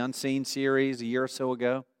Babel, the Unseen series a year or so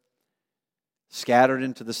ago. Scattered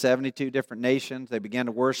into the 72 different nations. They began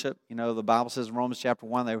to worship. The Bible says in Romans chapter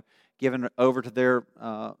 1, they were given over to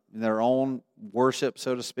their own worship,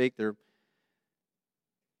 so to speak. They're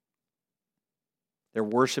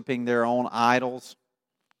worshiping their own idols.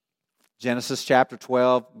 Genesis chapter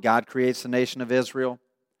 12, God creates the nation of Israel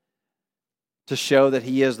to show that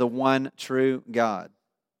He is the one true God.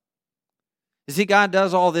 You see, God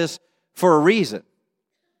does all this for a reason.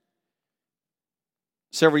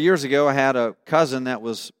 Several years ago, I had a cousin that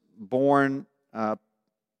was born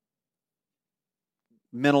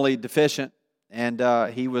mentally deficient, and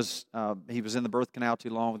he was in the birth canal too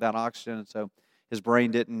long without oxygen, and so his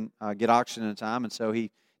brain didn't get oxygen in time, and so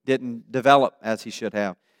he didn't develop as he should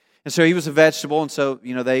have. And so he was a vegetable, and so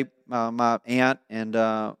my aunt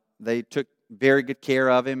and they took very good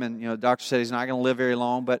care of him, and the doctor said he's not going to live very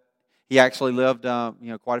long, but he actually lived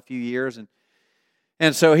quite a few years,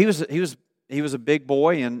 and so he was a big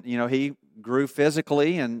boy, and he grew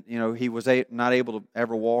physically, and he was not able to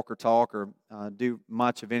ever walk or talk or do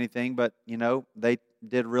much of anything, but they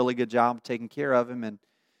did a really good job of taking care of him, and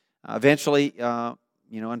eventually,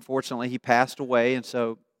 unfortunately, he passed away, and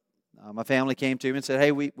so my family came to me and said,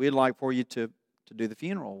 "Hey, we'd like for you to do the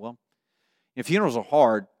funeral." Well, funerals are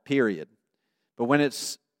hard, period, but when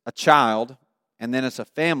it's a child and then it's a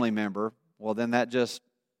family member, well, then that just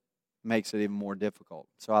makes it even more difficult.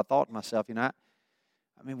 So I thought to myself,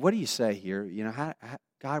 what do you say here?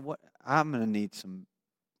 God, what I'm going to need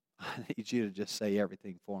I need you to just say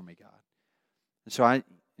everything for me, God. And so I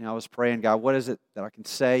was praying, God, what is it that I can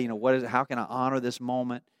say? How can I honor this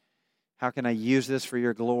moment? How can I use this for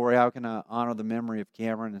your glory? How can I honor the memory of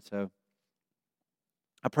Cameron? And so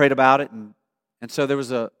I prayed about it, and so there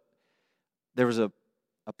was a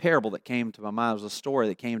parable that came to my mind. It was a story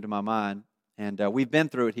that came to my mind. And we've been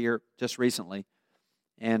through it here just recently.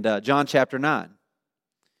 And John chapter 9.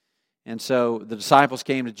 And so the disciples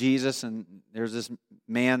came to Jesus, and there's this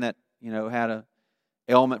man that, had a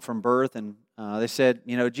ailment from birth, and they said,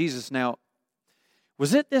 Jesus, now,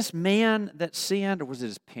 was it this man that sinned, or was it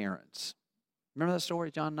his parents? Remember that story,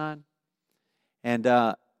 John 9?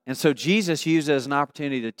 And so Jesus used it as an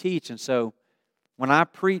opportunity to teach, and so when I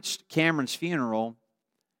preached Cameron's funeral,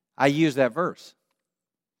 I used that verse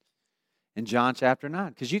in John chapter 9.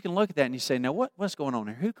 Because you can look at that and you say, now what's going on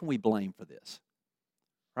here? Who can we blame for this?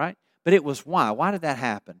 Right? But it was why. Why did that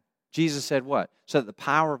happen? Jesus said what? So that the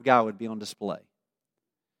power of God would be on display.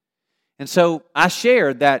 And so I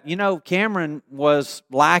shared that, Cameron was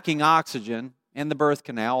lacking oxygen in the birth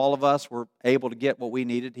canal. All of us were able to get what we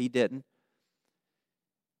needed. He didn't.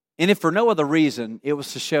 And if for no other reason, it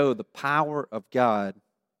was to show the power of God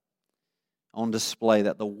on display,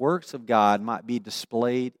 that the works of God might be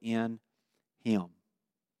displayed in him.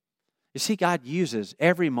 You see, God uses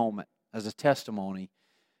every moment as a testimony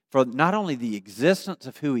for not only the existence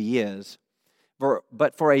of who He is,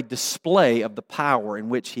 but for a display of the power in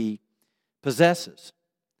which He possesses.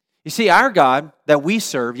 You see, our God that we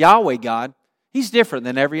serve, Yahweh God, He's different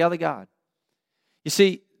than every other God. You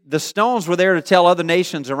see, the stones were there to tell other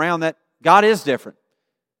nations around that God is different,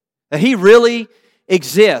 that He really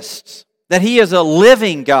exists, that He is a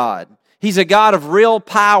living God. He's a God of real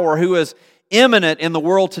power who is imminent in the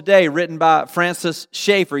world today, written by Francis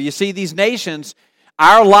Schaeffer. You see, these nations,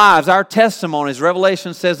 our lives, our testimonies,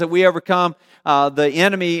 Revelation says that we overcome the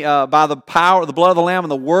enemy by the power, the blood of the Lamb,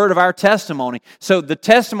 and the word of our testimony. So the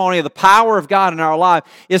testimony of the power of God in our life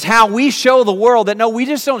is how we show the world that no, we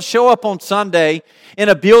just don't show up on Sunday in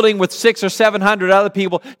a building with 600 or 700 other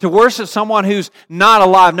people to worship someone who's not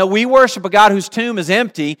alive. No, we worship a God whose tomb is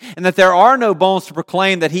empty, and that there are no bones to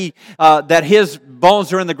proclaim that His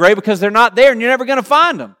bones are in the grave, because they're not there, and you're never going to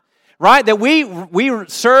find them. Right? That we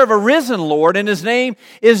serve a risen Lord, and His name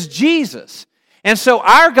is Jesus. And so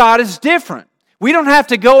our God is different. We don't have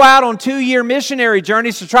to go out on 2-year missionary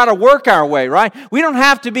journeys to try to work our way, right? We don't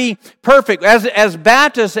have to be perfect. As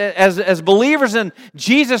Baptists, as believers in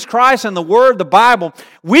Jesus Christ and the Word, the Bible,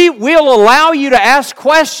 we will allow you to ask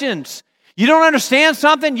questions. You don't understand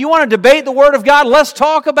something? You want to debate the Word of God? Let's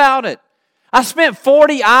talk about it. I spent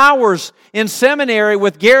 40 hours in seminary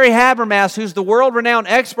with Gary Habermas, who's the world-renowned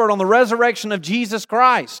expert on the resurrection of Jesus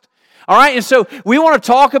Christ. All right, and so we want to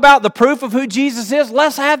talk about the proof of who Jesus is.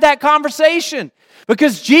 Let's have that conversation,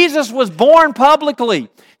 because Jesus was born publicly.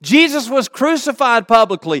 Jesus was crucified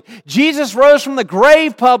publicly. Jesus rose from the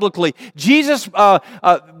grave publicly. Jesus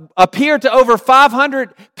appeared to over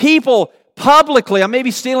 500 people publicly. I may be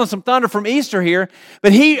stealing some thunder from Easter here,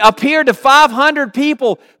 but He appeared to 500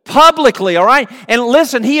 people publicly, all right? And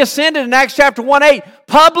listen, He ascended in Acts chapter 1:8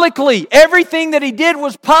 publicly. Everything that He did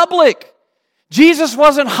was public. Jesus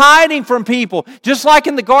wasn't hiding from people. Just like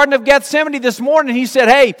in the Garden of Gethsemane this morning, He said,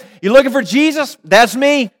 hey, you looking for Jesus? That's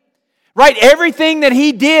me. Right? Everything that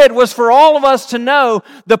He did was for all of us to know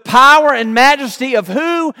the power and majesty of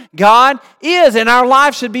who God is, and our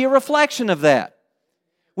life should be a reflection of that.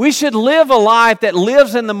 We should live a life that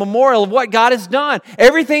lives in the memorial of what God has done.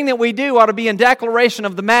 Everything that we do ought to be in declaration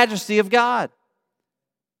of the majesty of God.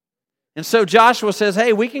 And so Joshua says,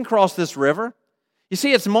 hey, we can cross this river. You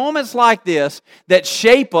see, it's moments like this that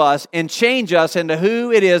shape us and change us into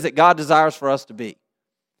who it is that God desires for us to be.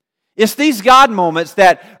 It's these God moments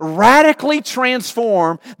that radically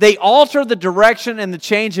transform, they alter the direction and the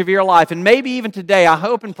change of your life. And maybe even today, I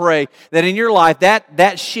hope and pray that in your life,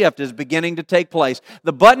 that shift is beginning to take place.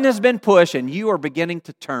 The button has been pushed and you are beginning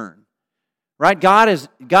to turn. Right? God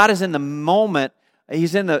is in the moment.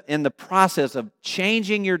 He's in the process of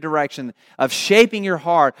changing your direction, of shaping your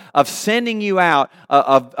heart, of sending you out,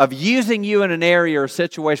 of using you in an area or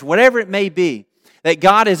situation, whatever it may be. That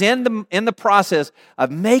God is in the process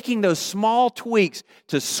of making those small tweaks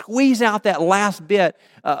to squeeze out that last bit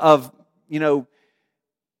of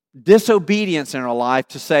disobedience in our life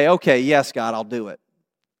to say, okay, yes, God, I'll do it.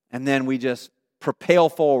 And then we just propel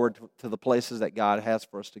forward to the places that God has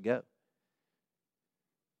for us to go.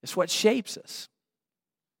 It's what shapes us.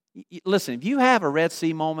 Listen, if you have a Red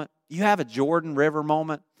Sea moment, you have a Jordan River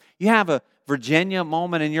moment, you have a Virginia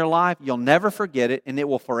moment in your life, you'll never forget it, and it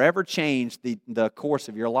will forever change the course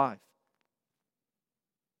of your life.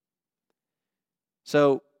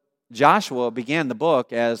 So Joshua began the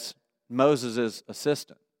book as Moses'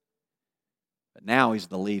 assistant, but now he's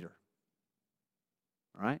the leader.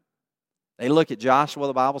 All right? They look at Joshua,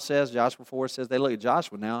 the Bible says, Joshua 4 says, they look at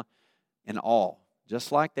Joshua now in awe,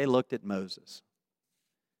 just like they looked at Moses.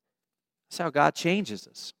 That's how God changes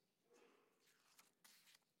us.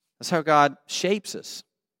 That's how God shapes us.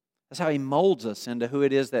 That's how He molds us into who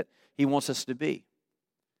it is that He wants us to be.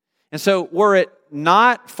 And so were it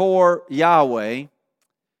not for Yahweh,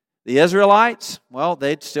 the Israelites, well,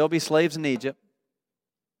 they'd still be slaves in Egypt.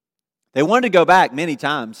 They wanted to go back many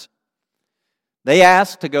times. They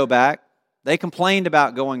asked to go back. They complained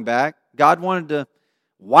about going back. God wanted to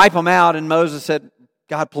wipe them out, and Moses said,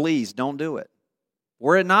 God, please, don't do it.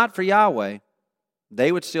 Were it not for Yahweh,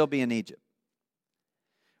 they would still be in Egypt.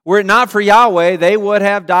 Were it not for Yahweh, they would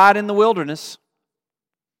have died in the wilderness.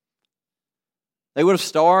 They would have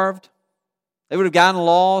starved. They would have gotten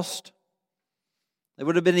lost. They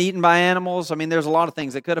would have been eaten by animals. I mean, there's a lot of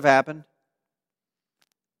things that could have happened.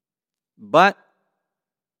 But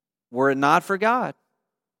were it not for God,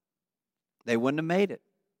 they wouldn't have made it.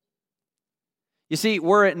 You see,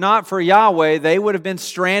 were it not for Yahweh, they would have been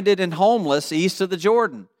stranded and homeless east of the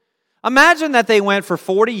Jordan. Imagine that they went for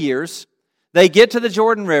 40 years, they get to the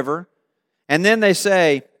Jordan River, and then they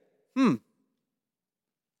say, what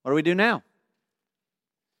do we do now?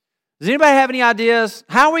 Does anybody have any ideas?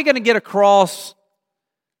 How are we going to get across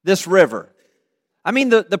this river? I mean,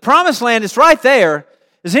 the promised land is right there.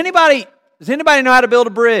 Does anybody know how to build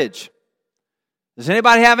a bridge? Does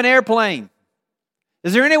anybody have an airplane?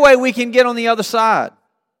 Is there any way we can get on the other side?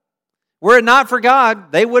 Were it not for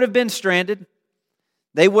God, they would have been stranded.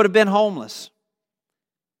 They would have been homeless.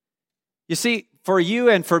 You see, for you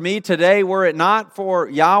and for me today, were it not for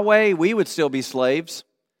Yahweh, we would still be slaves.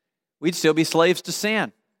 We'd still be slaves to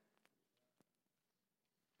sin.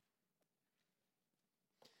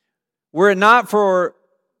 Were it not for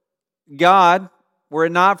God, were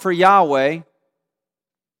it not for Yahweh,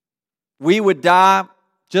 we would die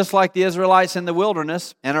just like the Israelites in the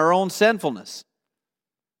wilderness in our own sinfulness.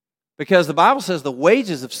 Because the Bible says the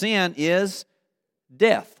wages of sin is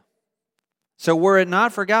death. So were it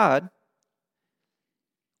not for God,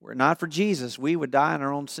 were it not for Jesus, we would die in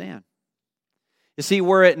our own sin. You see,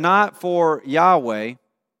 were it not for Yahweh,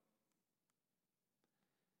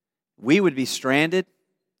 we would be stranded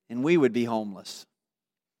and we would be homeless.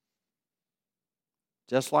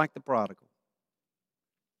 Just like the prodigal.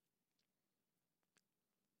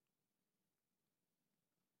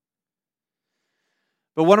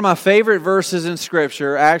 But one of my favorite verses in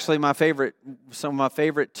Scripture, actually some of my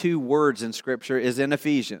favorite two words in Scripture is in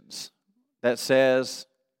Ephesians that says,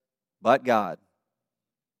 but God.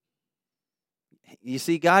 You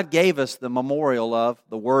see, God gave us the memorial of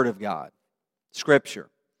the Word of God, Scripture,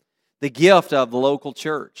 the gift of the local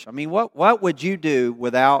church. I mean, what would you do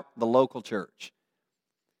without the local church?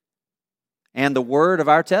 And the word of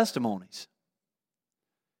our testimonies.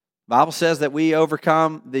 The Bible says that we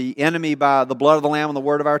overcome the enemy by the blood of the Lamb and the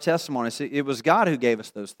word of our testimony. See, it was God who gave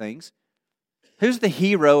us those things. Who's the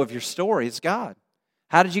hero of your story? It's God.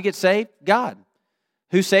 How did you get saved? God.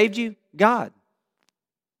 Who saved you? God.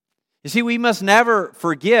 You see, we must never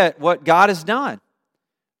forget what God has done.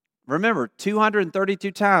 Remember,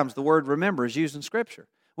 232 times the word remember is used in Scripture.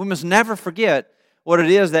 We must never forget what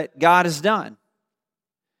it is that God has done.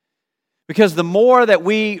 Because the more that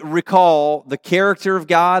we recall the character of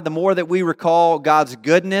God, the more that we recall God's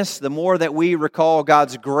goodness, the more that we recall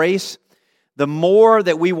God's grace, the more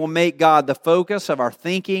that we will make God the focus of our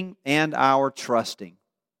thinking and our trusting.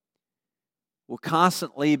 We'll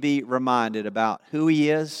constantly be reminded about who He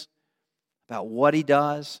is, about what He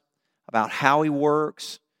does, about how He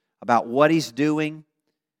works, about what He's doing.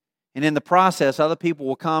 And in the process, other people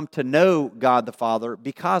will come to know God the Father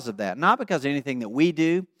because of that. Not because of anything that we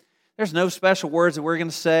do. There's no special words that we're going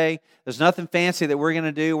to say. There's nothing fancy that we're going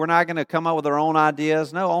to do. We're not going to come up with our own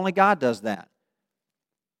ideas. No, only God does that.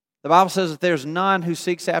 The Bible says that there's none who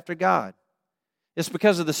seeks after God. It's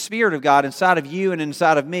because of the Spirit of God inside of you and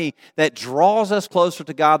inside of me that draws us closer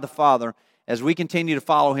to God the Father as we continue to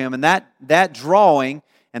follow Him. And that drawing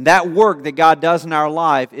and that work that God does in our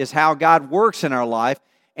life is how God works in our life.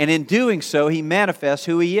 And in doing so, He manifests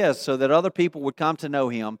who He is so that other people would come to know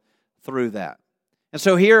Him through that. And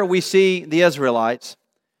so here we see the Israelites.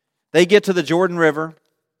 They get to the Jordan River,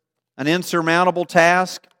 an insurmountable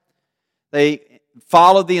task. They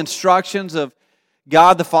followed the instructions of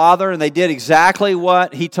God the Father, and they did exactly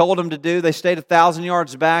what He told them to do. They stayed 1,000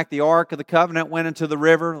 yards back. The Ark of the Covenant went into the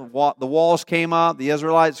river. The walls came up. The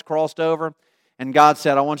Israelites crossed over. And God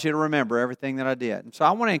said, I want you to remember everything that I did. And so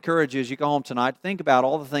I want to encourage you as you go home tonight to think about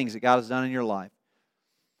all the things that God has done in your life.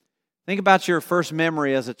 Think about your first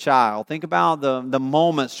memory as a child. Think about the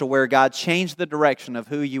moments to where God changed the direction of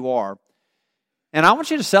who you are. And I want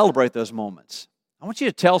you to celebrate those moments. I want you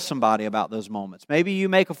to tell somebody about those moments. Maybe you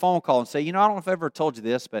make a phone call and say, I don't know if I've ever told you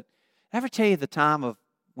this, but did I ever tell you the time of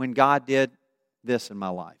when God did this in my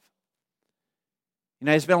life?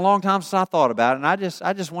 It's been a long time since I thought about it, and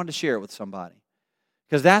I just wanted to share it with somebody.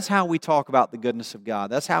 Because that's how we talk about the goodness of God.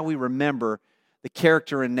 That's how we remember the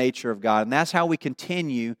character and nature of God. And that's how we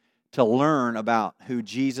continue to learn about who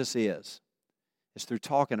Jesus is. It's through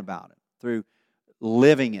talking about it, through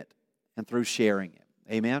living it, and through sharing it.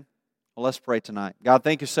 Amen? Well, let's pray tonight. God,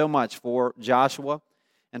 thank you so much for Joshua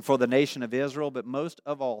and for the nation of Israel, but most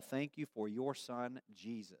of all, thank you for your son,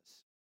 Jesus.